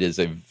it is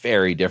a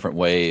very different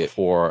way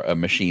for a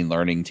machine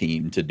learning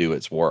team to do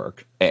its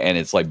work. And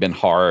it's like been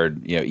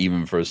hard,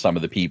 even for some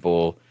of the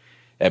people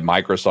at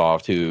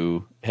Microsoft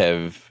who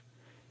have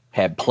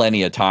had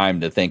plenty of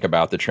time to think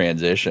about the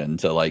transition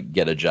to like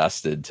get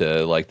adjusted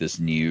to like this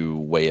new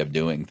way of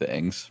doing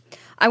things.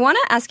 I want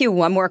to ask you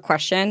one more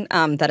question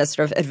that is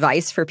sort of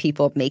advice for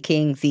people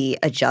making the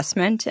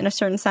adjustment in a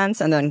certain sense,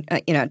 and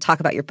then talk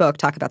about your book,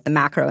 talk about the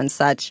macro and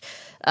such.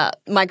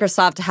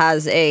 Microsoft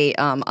has a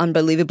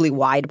unbelievably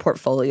wide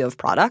portfolio of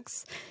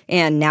products,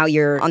 and now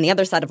you're on the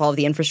other side of all of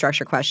the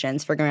infrastructure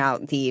questions, figuring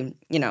out the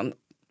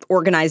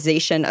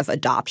organization of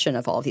adoption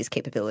of all of these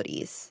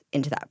capabilities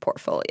into that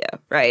portfolio,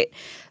 right?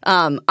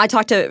 I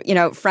talk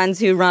to friends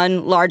who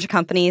run large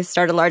companies,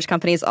 started large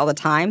companies all the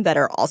time that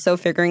are also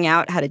figuring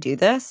out how to do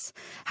this.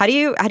 How do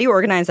you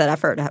organize that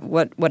effort?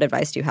 What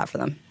advice do you have for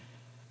them?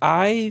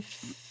 I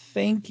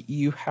think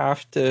you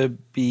have to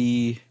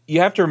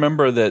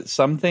remember that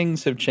some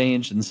things have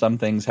changed and some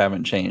things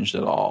haven't changed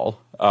at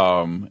all.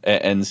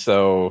 And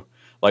so,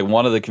 like,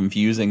 one of the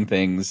confusing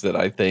things that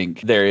I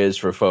think there is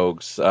for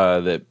folks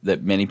that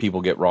many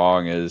people get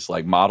wrong is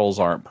like models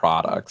aren't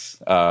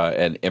products,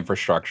 and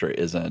infrastructure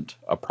isn't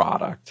a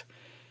product.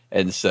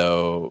 And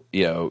so,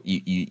 you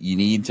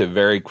need to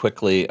very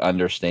quickly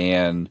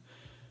understand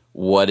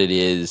what it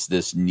is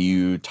this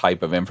new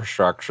type of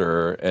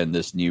infrastructure and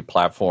this new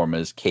platform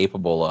is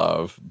capable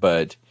of.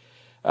 But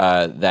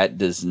that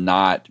does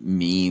not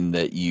mean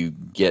that you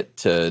get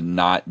to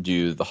not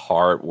do the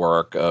hard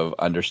work of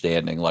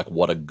understanding like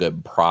what a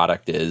good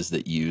product is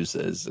that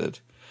uses it.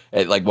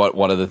 Like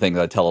one of the things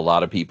I tell a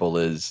lot of people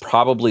is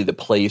probably the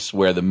place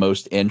where the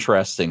most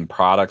interesting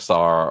products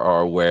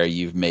are where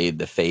you've made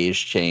the phase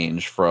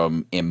change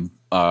from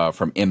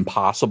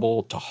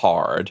impossible to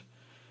hard.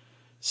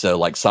 So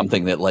like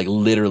something that like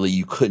literally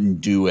you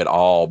couldn't do at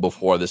all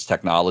before this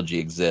technology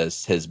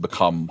exists has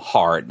become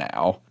hard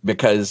now,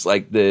 because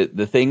like the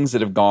things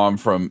that have gone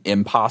from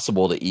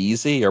impossible to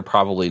easy are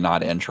probably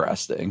not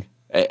interesting.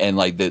 And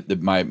like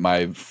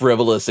my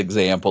frivolous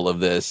example of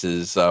this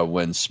is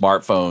when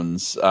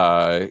smartphones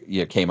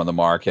came on the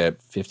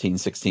market 15,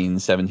 16,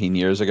 17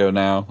 years ago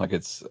now. Like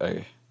it's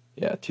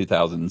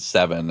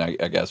 2007 I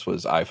guess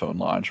was iPhone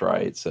launch,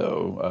 right?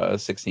 So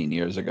 16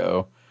 years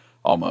ago.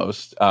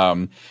 Almost.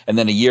 And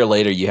then a year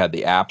later, you had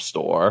the App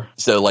Store.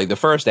 So like the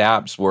first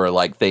apps were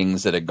like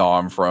things that had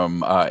gone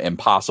from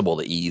impossible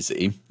to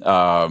easy.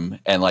 And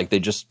like they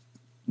just,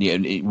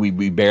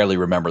 we barely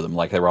remember them.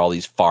 Like there were all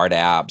these fart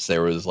apps.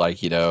 There was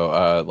like,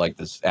 like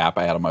this app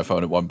I had on my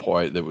phone at one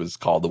point that was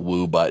called the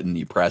woo button.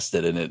 You pressed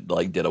it and it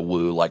like did a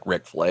woo like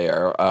Ric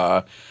Flair.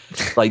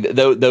 Like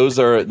those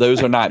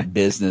are not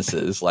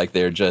businesses. Like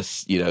they're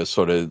just,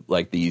 sort of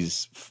like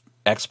these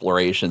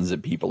explorations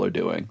that people are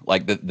doing.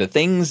 Like the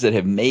things that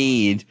have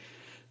made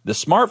the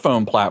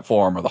smartphone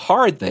platform are the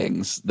hard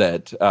things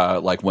that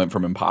like went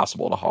from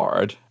impossible to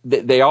hard.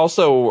 They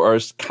also are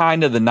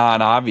kind of the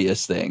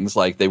non-obvious things.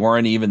 Like they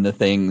weren't even the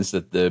things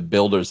that the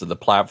builders of the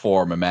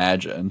platform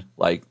imagined.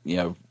 Like,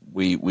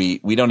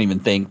 we don't even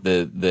think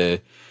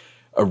the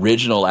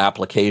original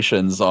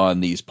applications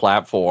on these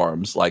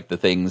platforms, like the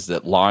things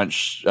that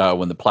launched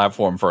when the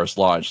platform first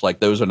launched, like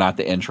those are not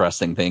the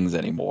interesting things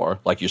anymore.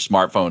 Like your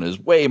smartphone is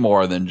way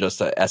more than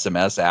just a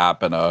SMS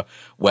app and a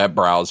web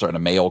browser and a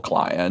mail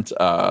client.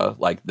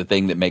 Like the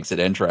thing that makes it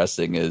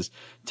interesting is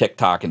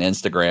TikTok and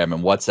Instagram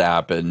and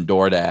WhatsApp and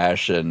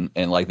DoorDash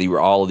and like they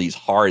were all of these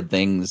hard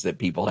things that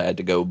people had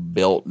to go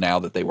build now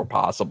that they were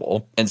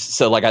possible. And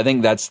so like I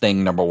think that's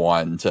thing number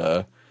one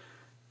to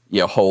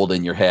hold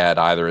in your head,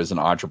 either as an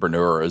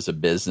entrepreneur or as a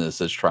business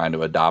that's trying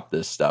to adopt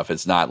this stuff.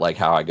 It's not like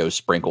how I go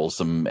sprinkle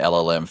some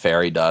LLM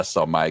fairy dust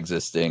on my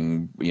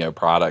existing,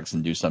 products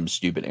and do some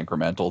stupid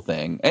incremental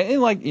thing.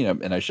 And like,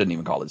 and I shouldn't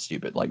even call it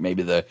stupid. Like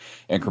maybe the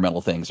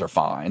incremental things are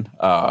fine.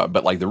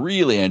 But like the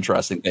really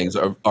interesting things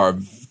are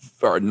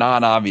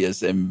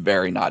non-obvious and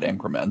very not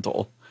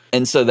incremental.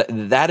 And so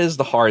that is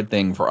the hard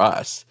thing for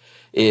us.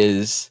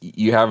 Is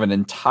you have an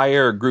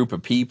entire group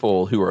of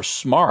people who are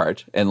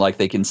smart and like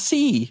they can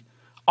see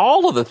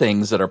all of the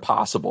things that are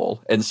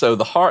possible. And so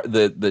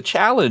the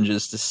challenge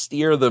is to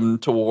steer them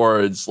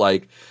towards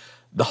like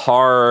the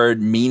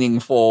hard,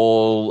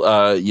 meaningful,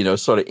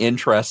 sort of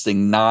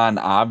interesting,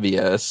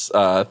 non-obvious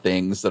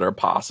things that are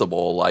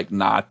possible, like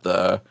not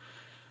the,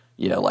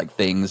 like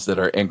things that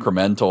are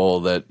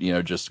incremental that,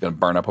 just going to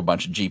burn up a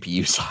bunch of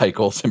GPU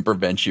cycles and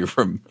prevent you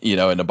from,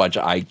 and a bunch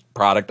of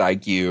product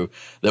IQ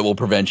that will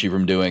prevent you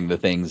from doing the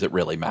things that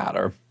really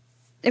matter.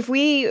 If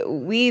we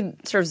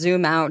sort of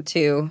zoom out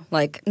to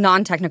like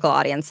non-technical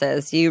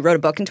audiences, you wrote a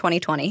book in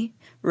 2020,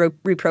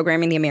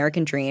 Reprogramming the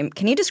American Dream.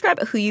 Can you describe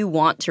who you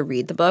want to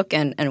read the book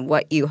and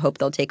what you hope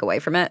they'll take away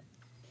from it?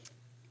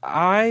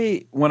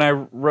 When I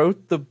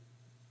wrote the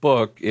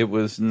book, it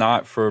was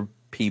not for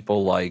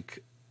people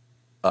like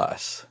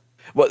us.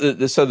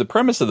 Well, so the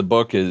premise of the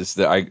book is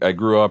that I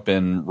grew up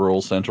in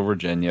rural Central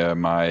Virginia.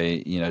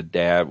 My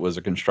dad was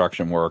a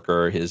construction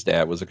worker. His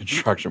dad was a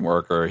construction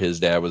worker. His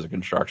dad was a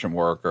construction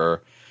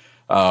worker.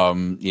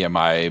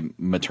 My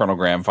maternal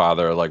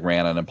grandfather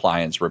ran an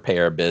appliance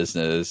repair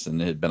business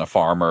and had been a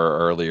farmer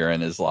earlier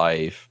in his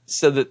life.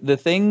 So the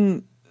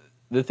thing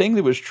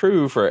that was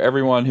true for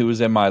everyone who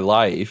was in my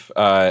life,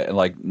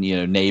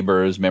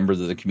 neighbors, members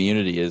of the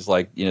community, is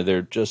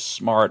they're just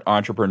smart,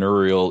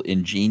 entrepreneurial,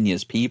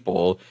 ingenious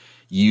people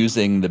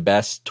using the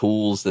best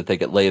tools that they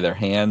could lay their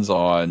hands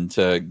on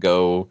to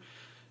go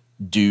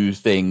do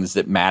things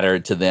that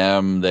mattered to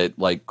them, that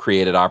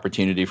created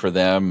opportunity for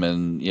them,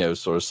 and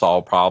sort of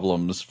solve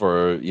problems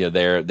for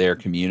their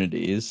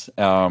communities.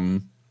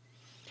 And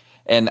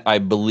I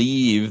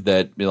believe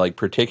that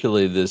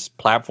particularly this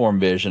platform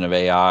vision of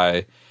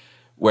AI,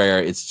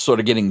 where it's sort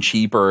of getting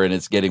cheaper and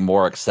it's getting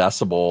more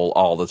accessible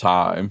all the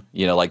time.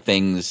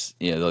 Things,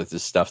 like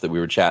this stuff that we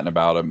were chatting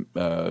about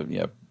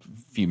a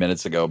few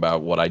minutes ago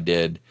about what I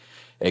did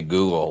at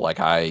Google.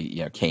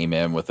 I came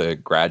in with a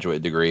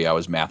graduate degree. I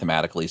was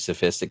mathematically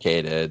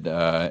sophisticated,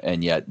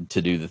 and yet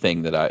to do the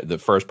thing that the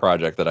first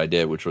project that I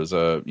did, which was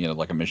a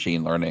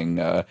machine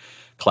learning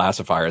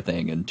classifier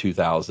thing in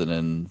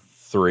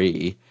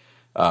 2003,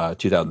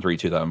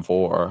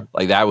 2004,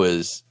 that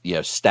was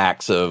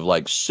stacks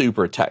of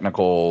super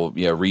technical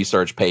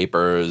research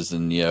papers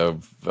and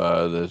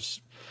the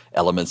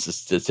elements of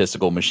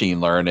statistical machine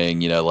learning,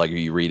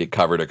 you read it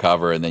cover to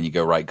cover and then you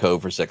go write code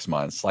for 6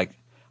 months.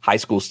 High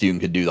school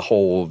student could do the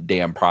whole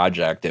damn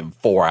project in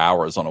 4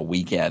 hours on a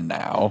weekend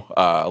now.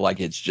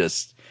 It's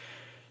just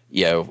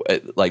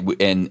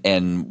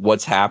and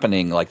what's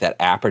happening, that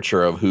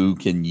aperture of who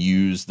can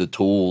use the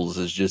tools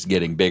is just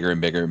getting bigger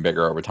and bigger and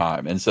bigger over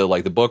time. And so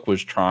the book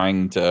was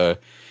trying to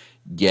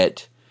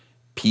get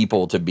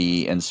people to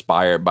be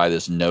inspired by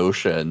this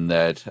notion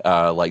that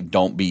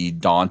don't be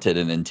daunted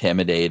and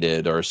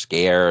intimidated or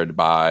scared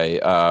by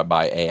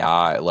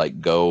AI.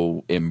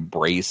 Go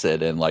embrace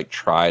it and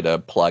try to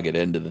plug it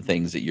into the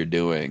things that you're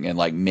doing. And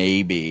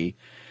maybe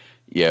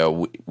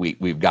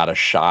we've got a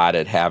shot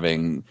at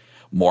having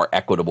more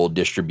equitable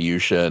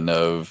distribution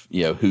of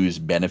who's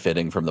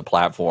benefiting from the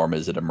platform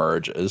as it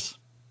emerges.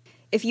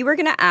 If you were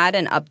going to add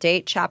an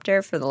update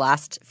chapter for the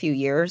last few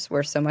years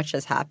where so much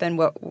has happened,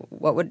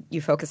 what would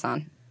you focus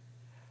on?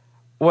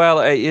 Well,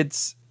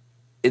 it's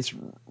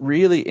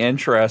really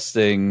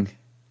interesting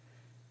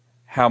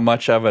how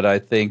much of it I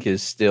think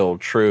is still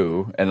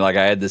true. And I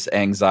had this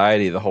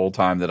anxiety the whole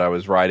time that I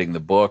was writing the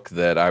book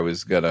that I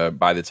was going to,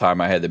 by the time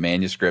I had the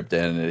manuscript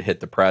in and it hit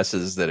the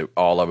presses, that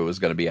all of it was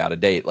going to be out of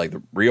date.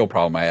 The real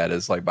problem I had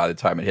is by the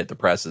time it hit the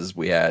presses,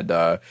 we had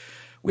a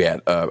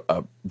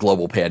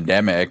global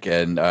pandemic,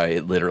 and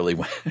it literally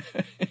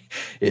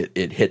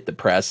it hit the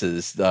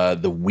presses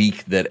the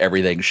week that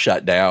everything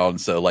shut down.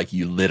 So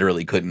you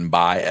literally couldn't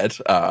buy it.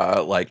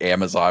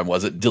 Amazon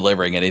wasn't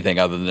delivering anything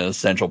other than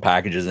essential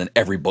packages, and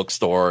every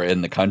bookstore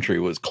in the country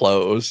was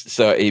closed.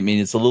 So I mean,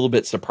 it's a little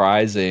bit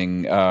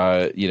surprising,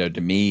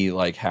 to me,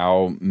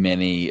 how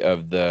many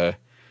of the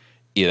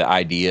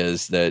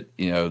ideas that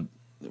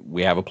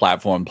we have a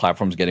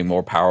platform's getting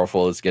more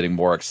powerful, it's getting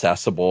more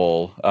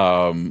accessible,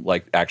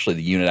 actually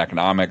the unit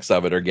economics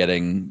of it are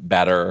getting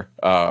better,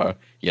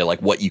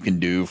 what you can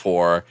do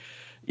for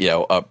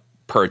a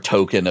per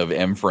token of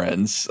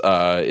inference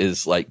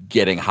is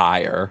getting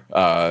higher,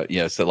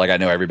 so I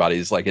know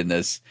everybody's in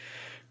this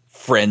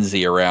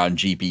frenzy around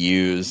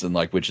GPUs and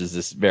which is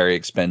this very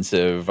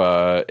expensive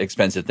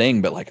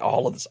thing, but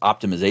all of this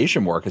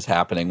optimization work is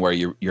happening where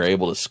you're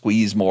able to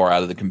squeeze more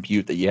out of the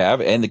compute that you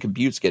have, and the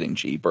compute's getting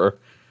cheaper.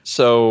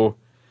 So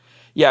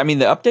yeah, I mean,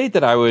 the update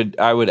that I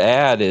would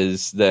add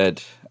is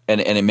that,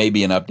 and it may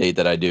be an update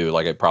that I do,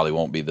 it probably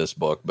won't be this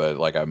book, but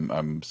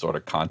I'm sort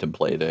of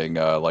contemplating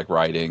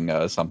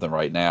writing something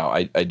right now.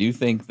 I do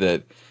think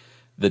that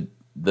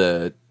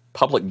the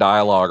public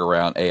dialogue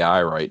around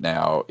AI right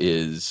now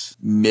is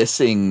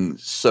missing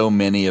so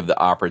many of the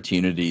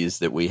opportunities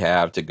that we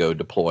have to go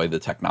deploy the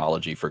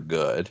technology for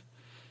good.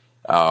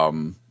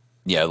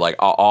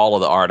 All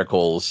of the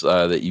articles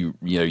that you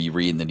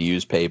read in the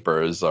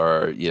newspapers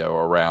are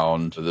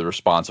around the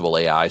responsible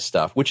AI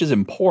stuff, which is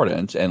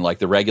important, and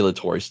the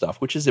regulatory stuff,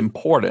 which is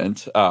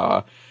important.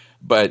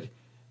 But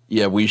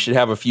we should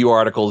have a few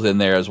articles in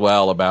there as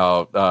well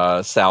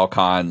about Sal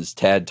Khan's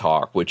TED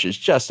Talk, which is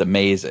just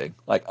amazing,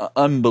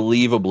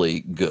 unbelievably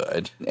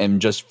good. And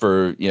just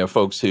for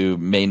folks who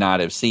may not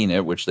have seen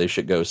it, which they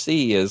should go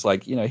see, is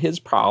his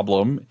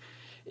problem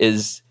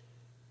is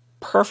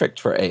perfect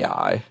for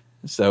AI.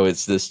 So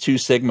it's this two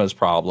sigmas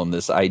problem,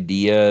 this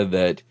idea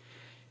that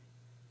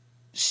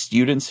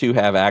students who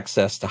have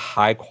access to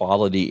high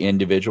quality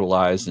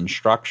individualized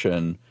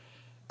instruction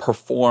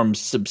perform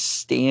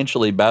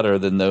substantially better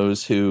than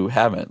those who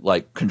haven't,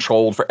 like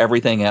controlled for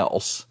everything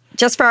else.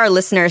 Just for our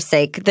listeners'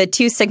 sake, the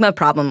 2 sigma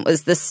problem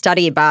was this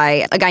study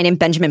by a guy named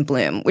Benjamin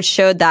Bloom, which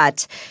showed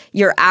that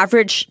your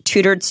average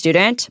tutored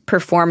student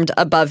performed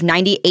above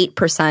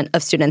 98%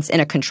 of students in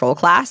a control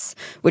class,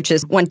 which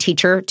is 1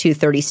 teacher to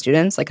 30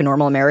 students, like a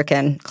normal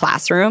American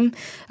classroom,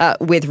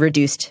 with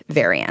reduced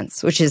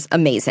variance, which is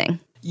amazing.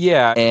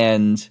 Yeah,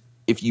 and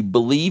if you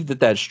believe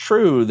that that's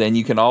true, then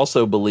you can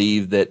also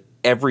believe that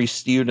every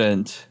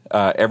student,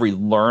 every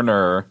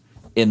learner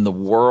in the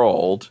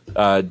world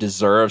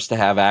deserves to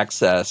have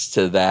access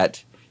to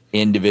that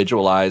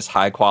individualized,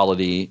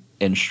 high-quality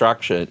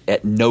instruction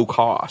at no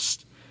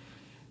cost,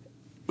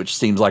 which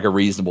seems like a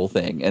reasonable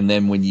thing. And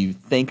then when you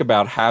think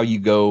about how you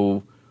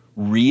go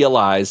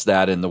realize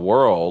that in the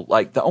world,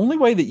 like the only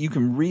way that you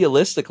can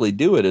realistically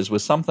do it is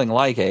with something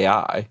like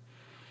AI.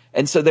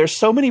 And so there's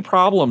so many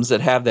problems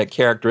that have that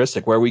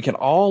characteristic where we can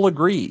all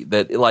agree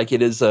that like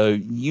it is a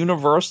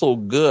universal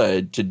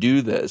good to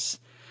do this.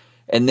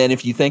 And then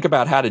if you think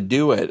about how to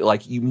do it,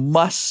 like you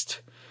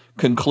must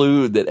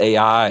conclude that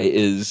AI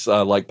is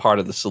like part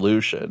of the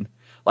solution.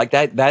 Like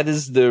that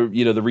is the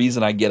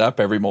reason I get up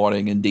every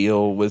morning and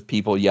deal with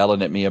people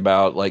yelling at me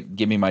about like,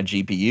 give me my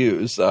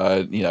GPUs,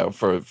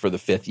 for the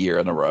 5th year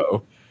in a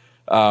row.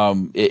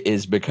 It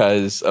is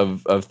because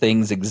of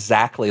things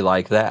exactly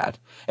like that.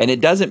 And it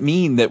doesn't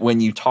mean that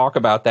when you talk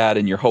about that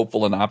and you're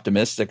hopeful and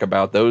optimistic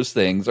about those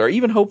things, or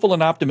even hopeful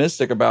and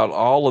optimistic about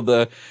all of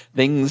the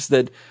things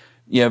that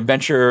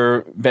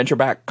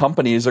venture-backed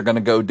companies are going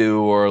to go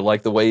do, or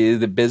like the way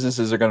that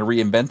businesses are going to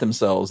reinvent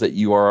themselves, that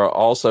you are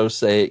also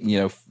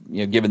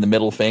giving the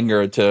middle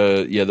finger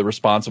to the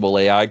responsible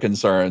AI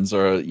concerns,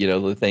 or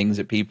the things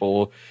that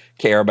people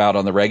care about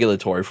on the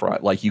regulatory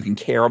front. Like you can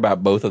care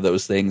about both of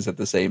those things at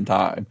the same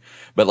time.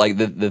 But like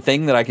the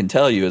thing that I can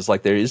tell you is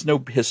like there is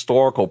no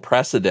historical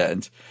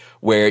precedent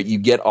where you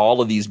get all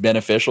of these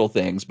beneficial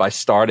things by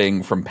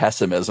starting from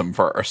pessimism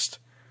first.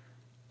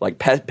 Like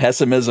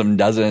pessimism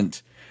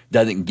doesn't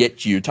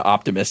get you to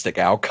optimistic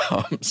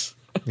outcomes.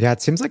 Yeah,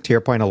 it seems like, to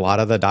your point, a lot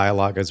of the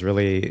dialogue is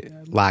really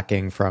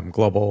lacking from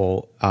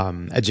global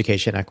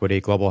education equity,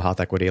 global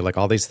health equity, like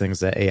all these things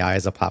that AI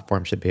as a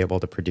platform should be able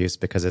to produce,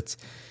 because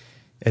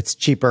it's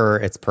cheaper,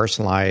 it's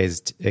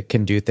personalized, it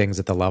can do things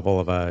at the level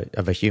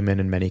of a human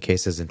in many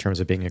cases in terms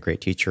of being a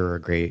great teacher or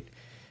a great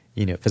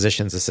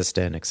physician's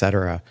assistant, et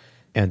cetera.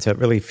 And so it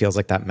really feels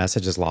like that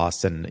message is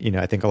lost. And,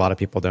 I think a lot of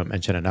people don't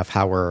mention enough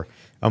how we're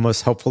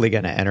almost hopefully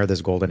going to enter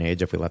this golden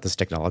age if we let this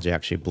technology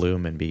actually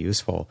bloom and be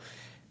useful.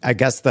 I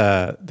guess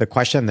the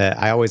question that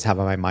I always have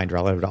on my mind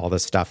relative to all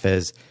this stuff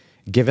is,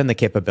 given the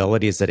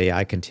capabilities that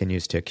AI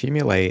continues to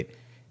accumulate,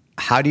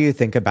 how do you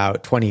think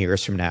about 20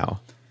 years from now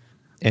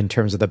in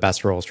terms of the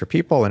best roles for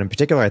people? And in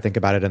particular, I think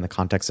about it in the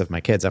context of my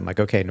kids. I'm like,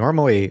 okay,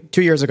 normally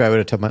 2 years ago, I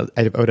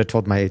would have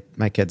told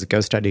my kids, go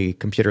study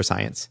computer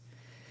science.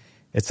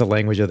 It's the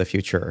language of the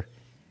future.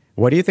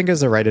 What do you think is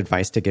the right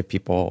advice to give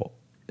people,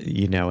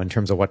 in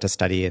terms of what to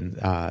study, and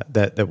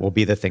that will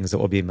be the things that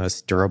will be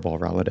most durable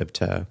relative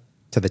to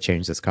the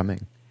change that's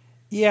coming?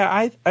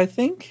 Yeah, I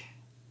think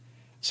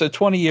so.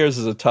 20 years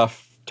is a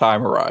tough time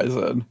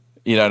horizon,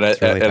 and I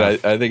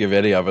think if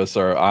any of us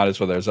are honest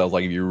with ourselves,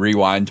 like if you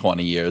rewind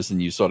 20 years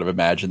and you sort of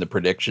imagine the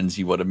predictions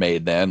you would have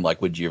made then,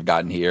 like would you have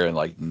gotten here? And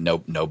like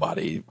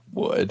nobody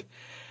would.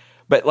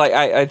 But like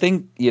I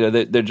think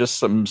they're just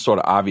some sort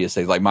of obvious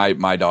things. Like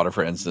my daughter,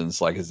 for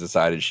instance, like has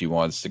decided she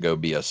wants to go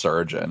be a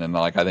surgeon, and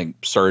like I think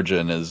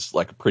surgeon is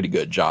like a pretty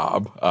good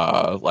job.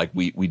 Like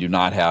we do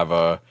not have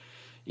a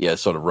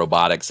sort of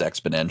robotics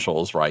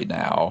exponentials right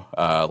now.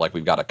 Like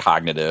we've got a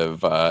cognitive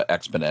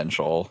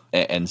exponential,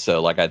 and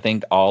so like I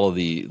think all of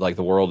the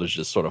world is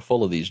just sort of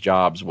full of these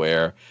jobs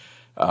where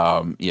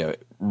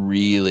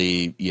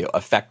really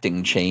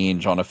affecting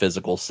change on a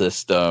physical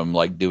system,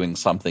 like doing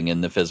something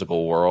in the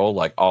physical world,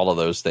 like all of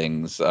those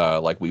things,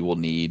 like we will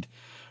need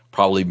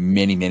probably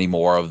many, many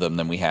more of them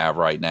than we have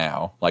right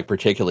now, like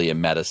particularly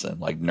in medicine,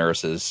 like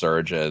nurses,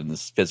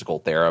 surgeons, physical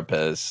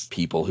therapists,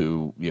 people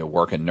who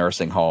work in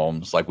nursing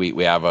homes. Like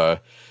we have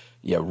a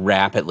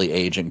rapidly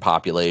aging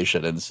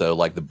population, and so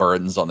like the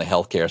burdens on the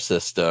healthcare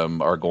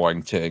system are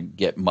going to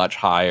get much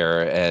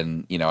higher.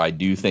 And I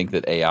do think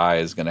that AI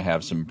is going to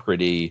have some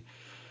pretty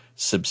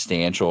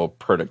substantial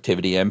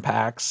productivity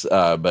impacts,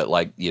 but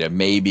like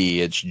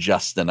maybe it's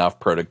just enough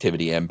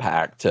productivity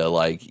impact to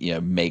like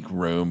make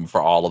room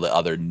for all of the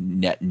other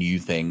net new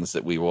things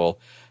that we will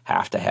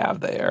have to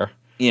have there.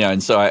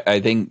 And so I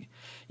think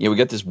we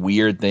got this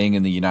weird thing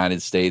in the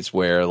United States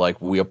where like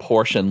we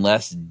apportion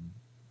less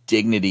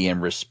dignity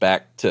and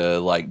respect to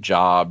like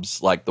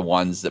jobs like the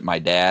ones that my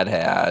dad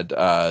had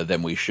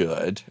than we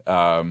should.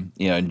 And,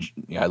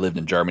 I lived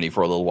in Germany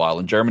for a little while,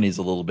 and Germany's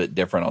a little bit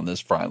different on this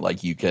front.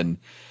 Like you can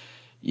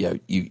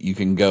you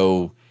can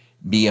go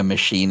be a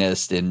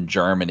machinist in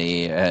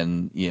Germany,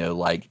 and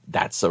like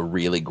that's a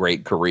really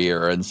great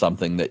career and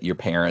something that your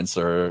parents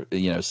are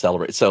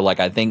celebrate. So like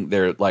I think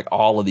they're like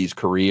all of these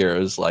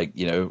careers, like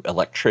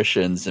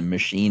electricians and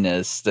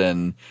machinists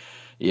and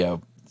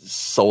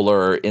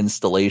solar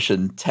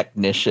installation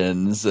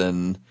technicians,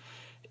 and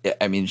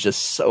I mean,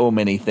 just so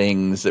many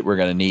things that we're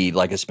going to need,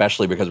 like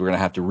especially because we're going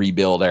to have to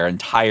rebuild our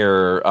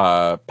entire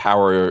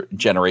power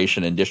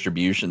generation and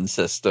distribution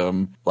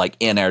system, like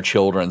in our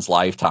children's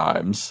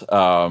lifetimes.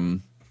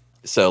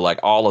 So like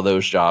all of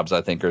those jobs,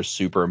 I think, are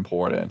super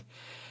important.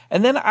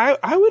 And then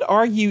I would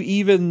argue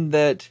even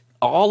that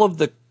all of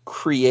the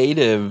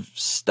creative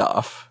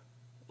stuff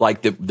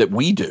like that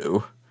we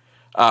do,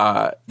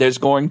 there's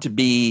going to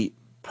be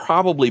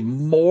probably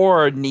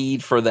more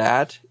need for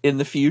that in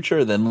the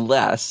future than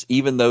less,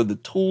 even though the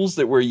tools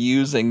that we're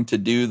using to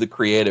do the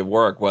creative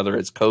work, whether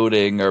it's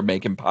coding or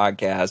making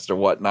podcasts or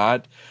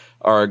whatnot,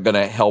 are going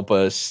to help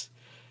us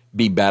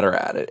be better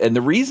at it. And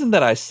the reason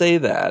that I say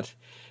that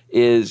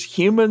is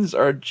humans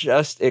are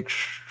just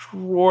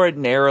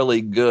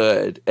extraordinarily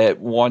good at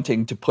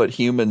wanting to put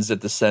humans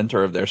at the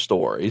center of their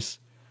stories.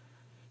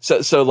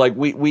 So like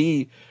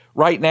we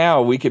right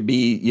now we could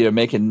be,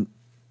 making,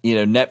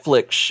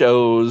 Netflix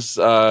shows,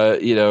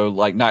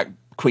 like not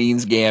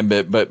Queen's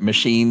Gambit, but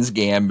Machine's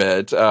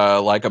Gambit,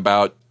 like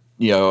about,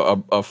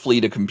 a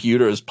fleet of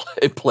computers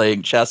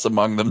playing chess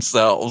among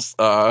themselves,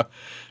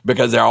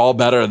 because they're all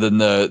better than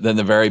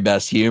the very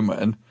best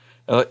human.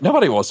 Like,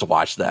 nobody wants to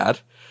watch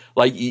that.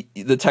 Like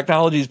the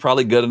technology is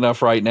probably good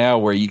enough right now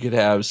where you could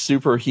have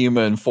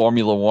superhuman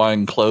Formula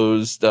One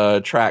closed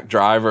track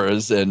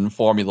drivers in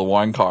Formula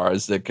One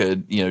cars that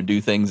could,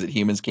 do things that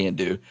humans can't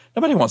do.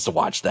 Nobody wants to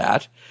watch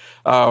that.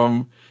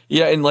 And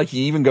like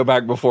you even go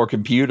back before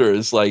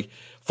computers, like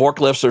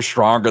forklifts are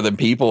stronger than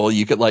people.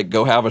 You could like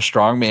go have a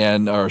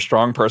strongman or a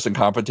strong person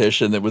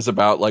competition that was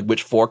about like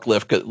which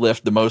forklift could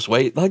lift the most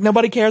weight. Like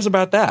nobody cares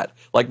about that.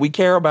 Like we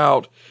care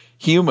about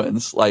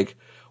humans. Like,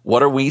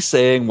 what are we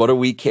saying? What do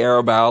we care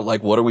about?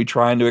 Like, what are we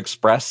trying to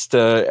express to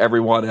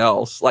everyone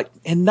else? Like,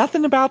 and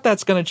nothing about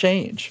that's going to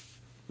change.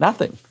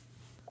 Nothing.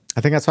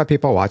 I think that's why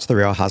people watch The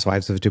Real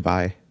Housewives of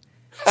Dubai.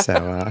 So,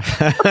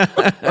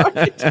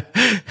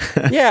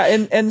 yeah.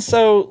 And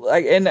so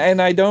like, and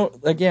I don't,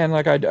 again,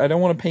 like I don't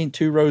want to paint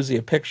too rosy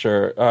a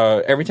picture.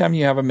 Every time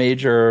you have a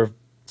major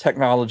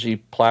technology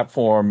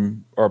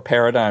platform or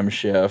paradigm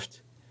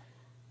shift,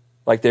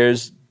 like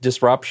there's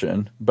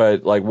disruption,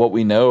 but like what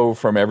we know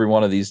from every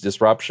one of these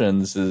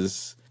disruptions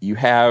is you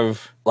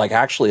have like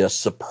actually a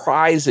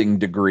surprising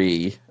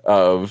degree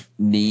of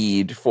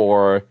need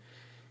for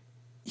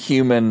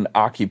human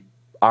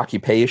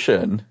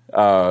occupation.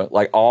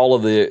 Like all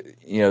of the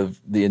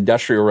the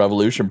Industrial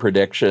Revolution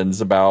predictions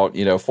about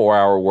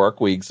 4-hour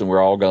work weeks and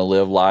we're all going to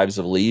live lives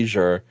of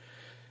leisure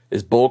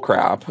is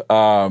bullcrap.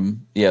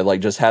 Like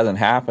just hasn't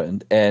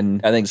happened. And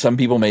I think some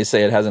people may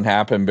say it hasn't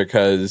happened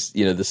because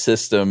the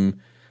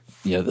system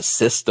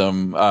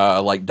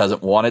like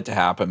doesn't want it to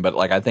happen. But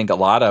like, I think a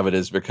lot of it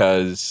is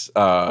because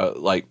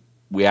like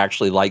we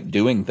actually like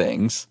doing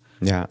things.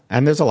 Yeah.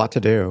 And there's a lot to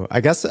do.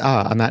 I guess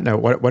on that note,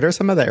 what are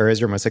some of the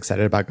areas you're most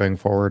excited about going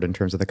forward in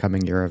terms of the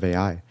coming year of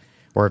AI?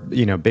 Or,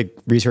 big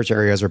research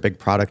areas or big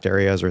product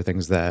areas or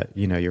things that,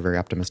 you're very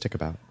optimistic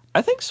about?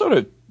 I think sort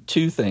of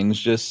two things.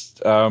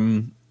 Just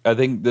I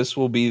think this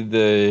will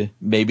be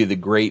maybe the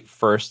great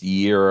first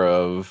year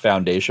of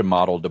foundation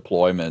model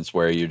deployments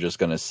where you're just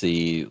going to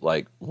see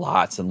like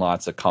lots and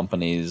lots of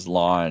companies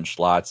launch,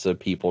 lots of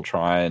people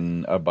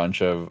trying a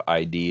bunch of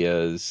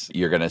ideas.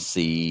 You're going to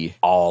see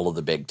all of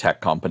the big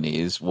tech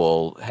companies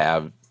will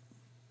have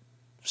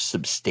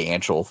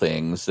substantial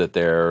things that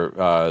they're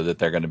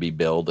going to be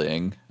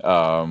building.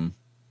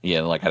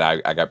 Like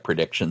I got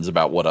predictions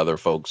about what other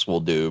folks will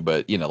do,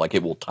 but like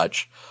it will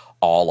touch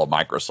all of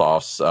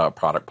Microsoft's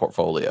product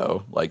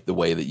portfolio. Like the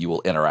way that you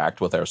will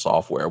interact with our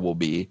software will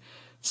be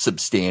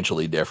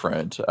substantially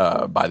different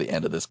by the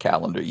end of this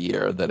calendar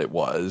year than it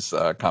was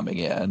coming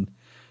in.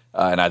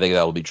 And I think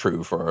that'll be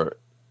true for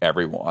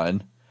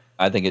everyone.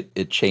 I think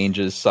it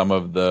changes some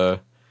of the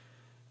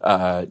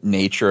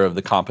nature of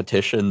the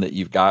competition that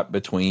you've got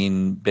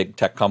between big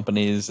tech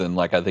companies. And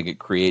like, I think it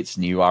creates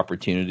new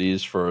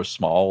opportunities for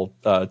small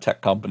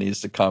tech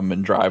companies to come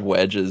and drive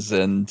wedges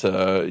and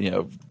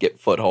to, get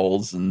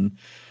footholds and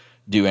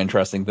do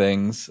interesting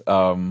things.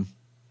 One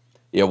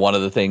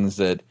of the things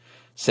that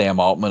Sam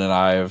Altman and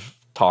I have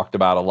talked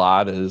about a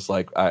lot is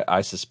like,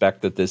 I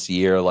suspect that this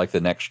year, like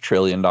the next $1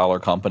 trillion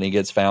company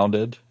gets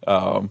founded.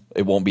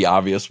 It won't be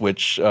obvious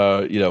which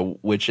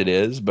it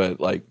is, but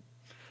like,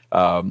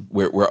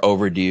 we're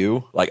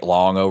overdue, like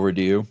long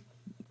overdue.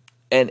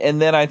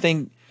 And then I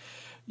think,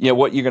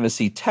 what you're going to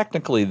see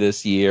technically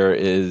this year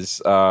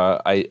is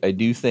I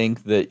do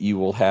think that you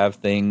will have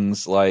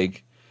things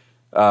like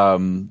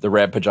the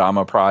Red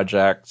Pajama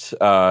Project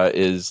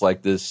is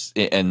like this,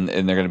 and there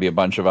are going to be a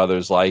bunch of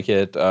others like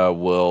it,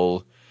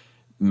 will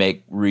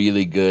make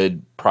really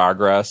good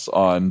progress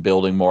on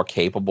building more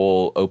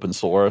capable open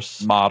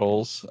source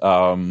models.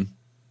 And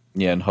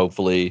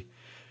hopefully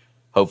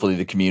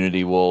the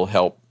community will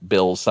help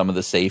build some of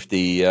the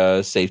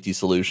safety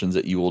solutions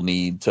that you will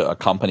need to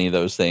accompany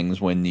those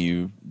things when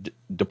you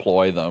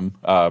deploy them.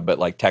 But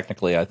like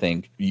technically, I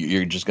think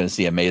you're just going to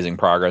see amazing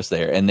progress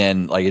there. And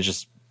then like it's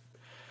just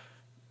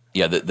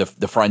yeah,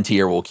 the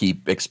frontier will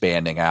keep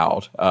expanding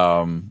out.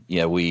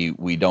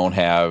 We don't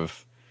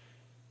have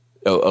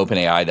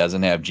OpenAI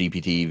doesn't have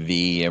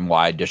GPT-V and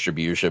wide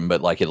distribution,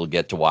 but like it'll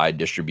get to wide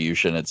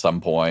distribution at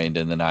some point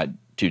in the not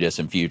too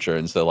distant future.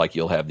 And so like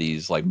you'll have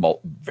these like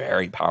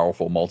very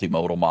powerful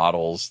multimodal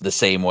models, the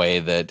same way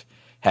that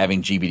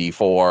having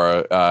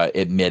GPT-4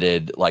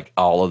 emitted like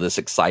all of this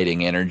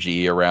exciting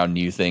energy around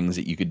new things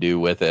that you could do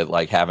with it,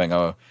 like having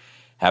a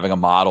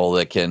model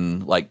that can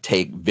like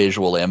take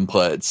visual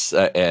inputs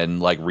and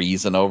like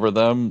reason over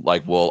them,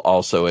 like will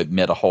also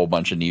emit a whole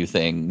bunch of new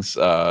things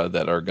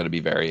that are going to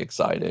be very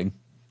exciting.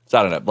 So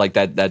I don't know, like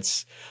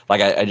that's like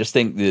I just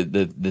think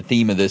the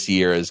theme of this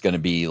year is going to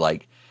be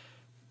like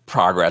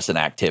progress and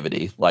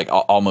activity, like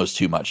almost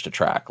too much to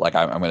track. Like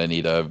I'm going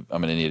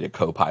to need a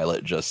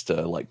co-pilot just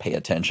to like pay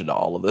attention to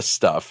all of this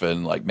stuff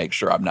and like make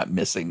sure I'm not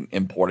missing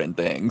important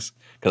things.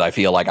 Because I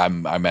feel like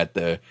I'm at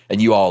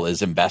and you all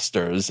as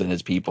investors and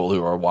as people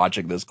who are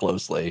watching this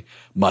closely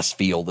must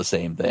feel the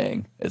same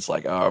thing. It's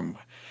like,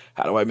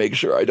 how do I make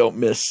sure I don't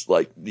miss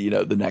like,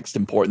 the next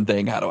important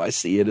thing? How do I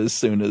see it as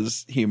soon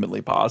as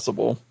humanly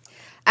possible?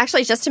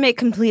 Actually, just to make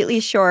completely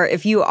sure,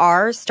 if you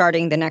are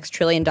starting the next $1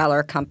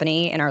 trillion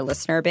company in our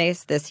listener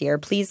base this year,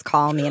 please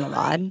call me and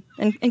Elad,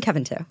 and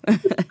Kevin too.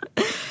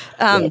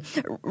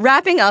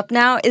 Wrapping up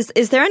now,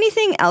 is there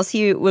anything else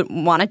you would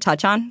want to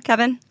touch on,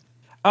 Kevin?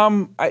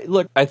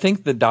 I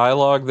think the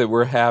dialogue that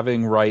we're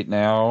having right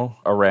now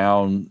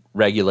around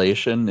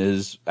regulation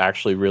is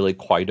actually really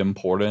quite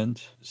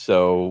important.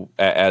 So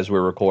as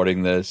we're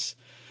recording this,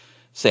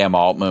 Sam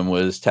Altman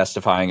was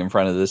testifying in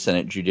front of the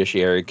Senate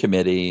Judiciary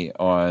Committee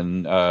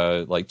on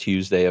like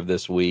Tuesday of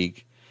this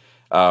week.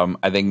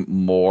 I think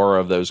more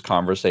of those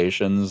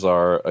conversations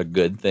are a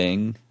good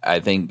thing. I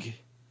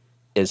think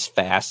as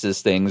fast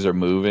as things are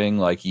moving,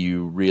 like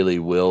you really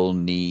will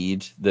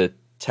need the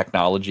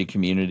technology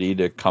community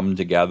to come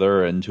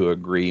together and to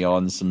agree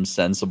on some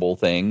sensible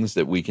things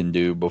that we can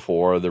do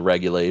before the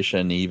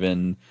regulation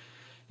even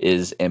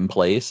is in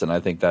place. And I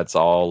think that's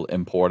all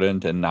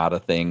important and not a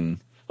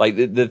thing. Like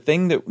the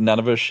thing that none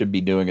of us should be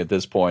doing at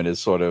this point is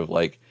sort of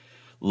like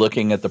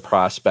looking at the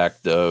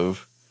prospect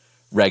of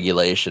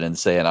regulation and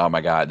saying, "Oh my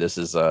God, this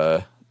is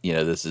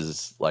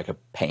like a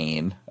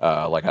pain.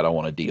 Like I don't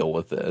want to deal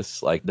with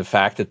this." Like the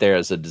fact that there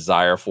is a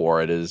desire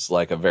for it is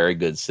like a very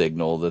good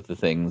signal that the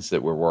things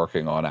that we're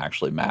working on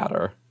actually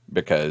matter.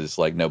 Because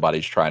like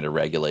nobody's trying to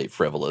regulate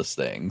frivolous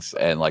things.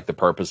 And like the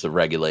purpose of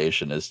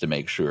regulation is to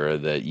make sure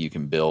that you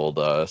can build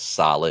a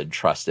solid,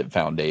 trusted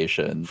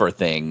foundation for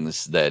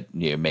things that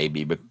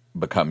maybe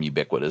become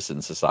ubiquitous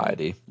in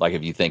society. Like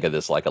if you think of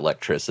this like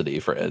electricity,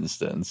 for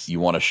instance, you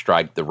want to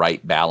strike the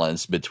right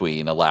balance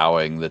between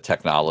allowing the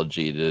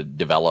technology to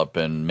develop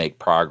and make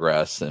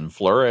progress and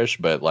flourish,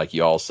 but like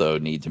you also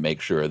need to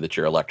make sure that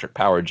your electric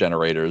power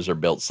generators are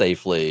built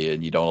safely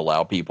and you don't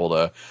allow people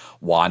to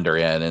wander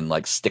in and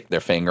like stick their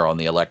finger on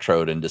the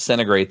electrode and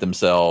disintegrate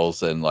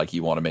themselves. And like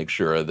you want to make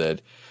sure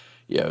that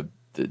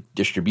the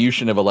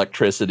distribution of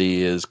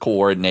electricity is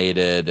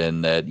coordinated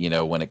and that,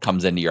 when it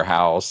comes into your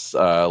house,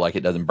 like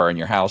it doesn't burn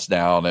your house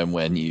down. And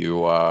when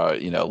you,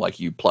 like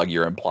you plug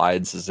your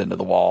appliances into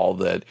the wall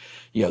that,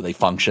 they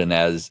function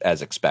as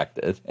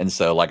expected. And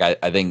so like,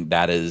 I think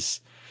that is,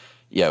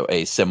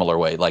 a similar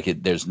way, like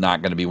there's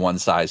not going to be one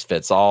size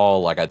fits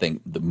all. Like I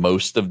think the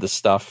most of the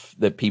stuff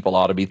that people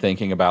ought to be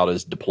thinking about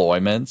is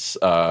deployments,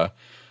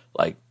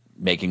 like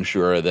making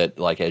sure that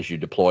like as you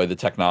deploy the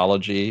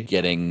technology,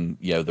 getting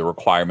the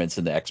requirements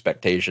and the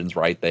expectations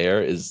right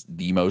there is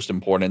the most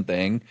important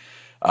thing.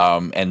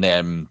 And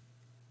then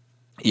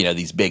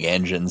these big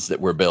engines that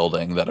we're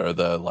building that are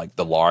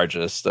the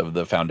largest of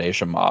the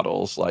foundation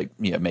models, like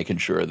making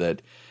sure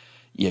that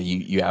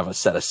you have a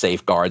set of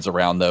safeguards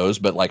around those,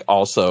 but like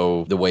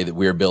also the way that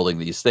we're building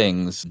these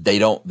things, they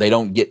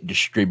don't get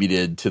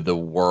distributed to the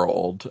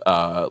world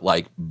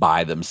like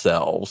by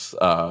themselves.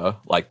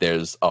 Like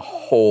there's a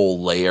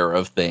whole layer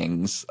of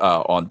things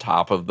on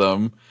top of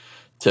them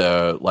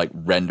to like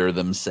render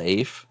them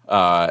safe,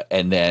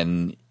 and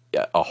then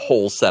a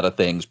whole set of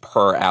things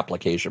per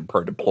application,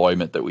 per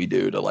deployment that we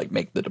do to like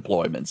make the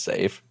deployment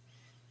safe.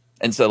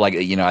 And so like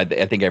I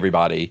think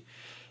everybody,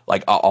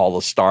 like all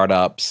the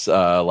startups,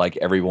 like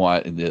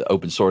everyone in the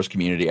open source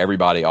community,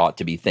 everybody ought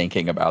to be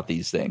thinking about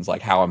these things.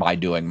 Like, how am I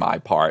doing my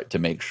part to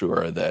make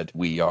sure that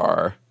we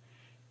are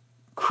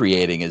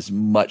creating as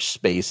much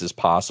space as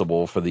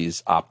possible for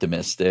these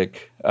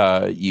optimistic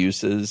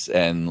uses,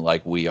 and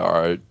like we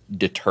are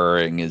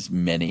deterring as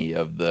many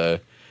of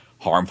the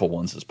harmful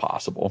ones as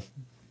possible.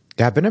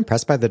 Yeah, I've been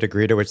impressed by the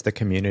degree to which the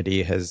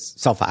community has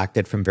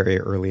self-acted from very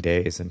early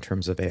days in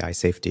terms of AI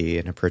safety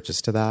and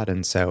approaches to that.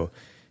 And so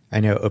I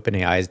know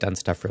OpenAI has done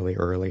stuff really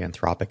early.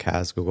 Anthropic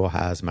has, Google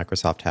has,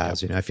 Microsoft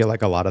has. I feel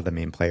like a lot of the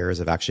main players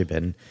have actually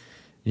been,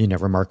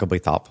 remarkably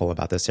thoughtful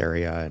about this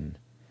area. And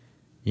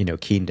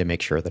keen to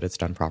make sure that it's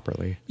done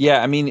properly.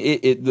 Yeah, I mean,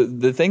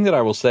 the thing that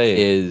I will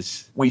say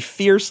is we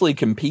fiercely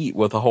compete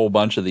with a whole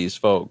bunch of these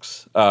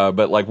folks.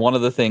 But like one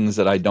of the things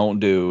that I don't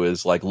do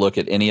is like look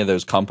at any of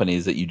those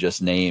companies that you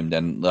just named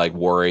and like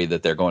worry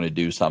that they're going to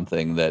do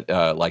something that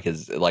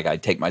I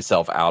take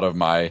myself out of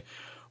my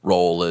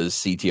role as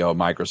CTO of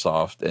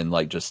Microsoft and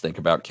like just think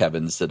about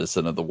Kevin,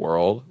 citizen of the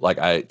world.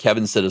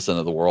 Kevin, citizen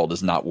of the world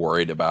is not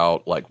worried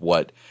about like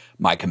what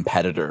my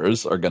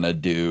competitors are going to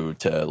do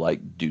to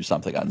like do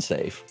something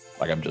unsafe.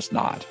 Like I'm just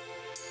not.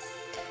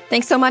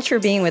 Thanks so much for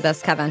being with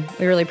us, Kevin.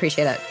 We really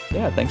appreciate it.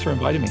 Yeah, thanks for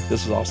inviting me.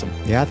 This is awesome.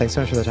 Yeah, thanks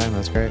so much for the time. That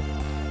was great.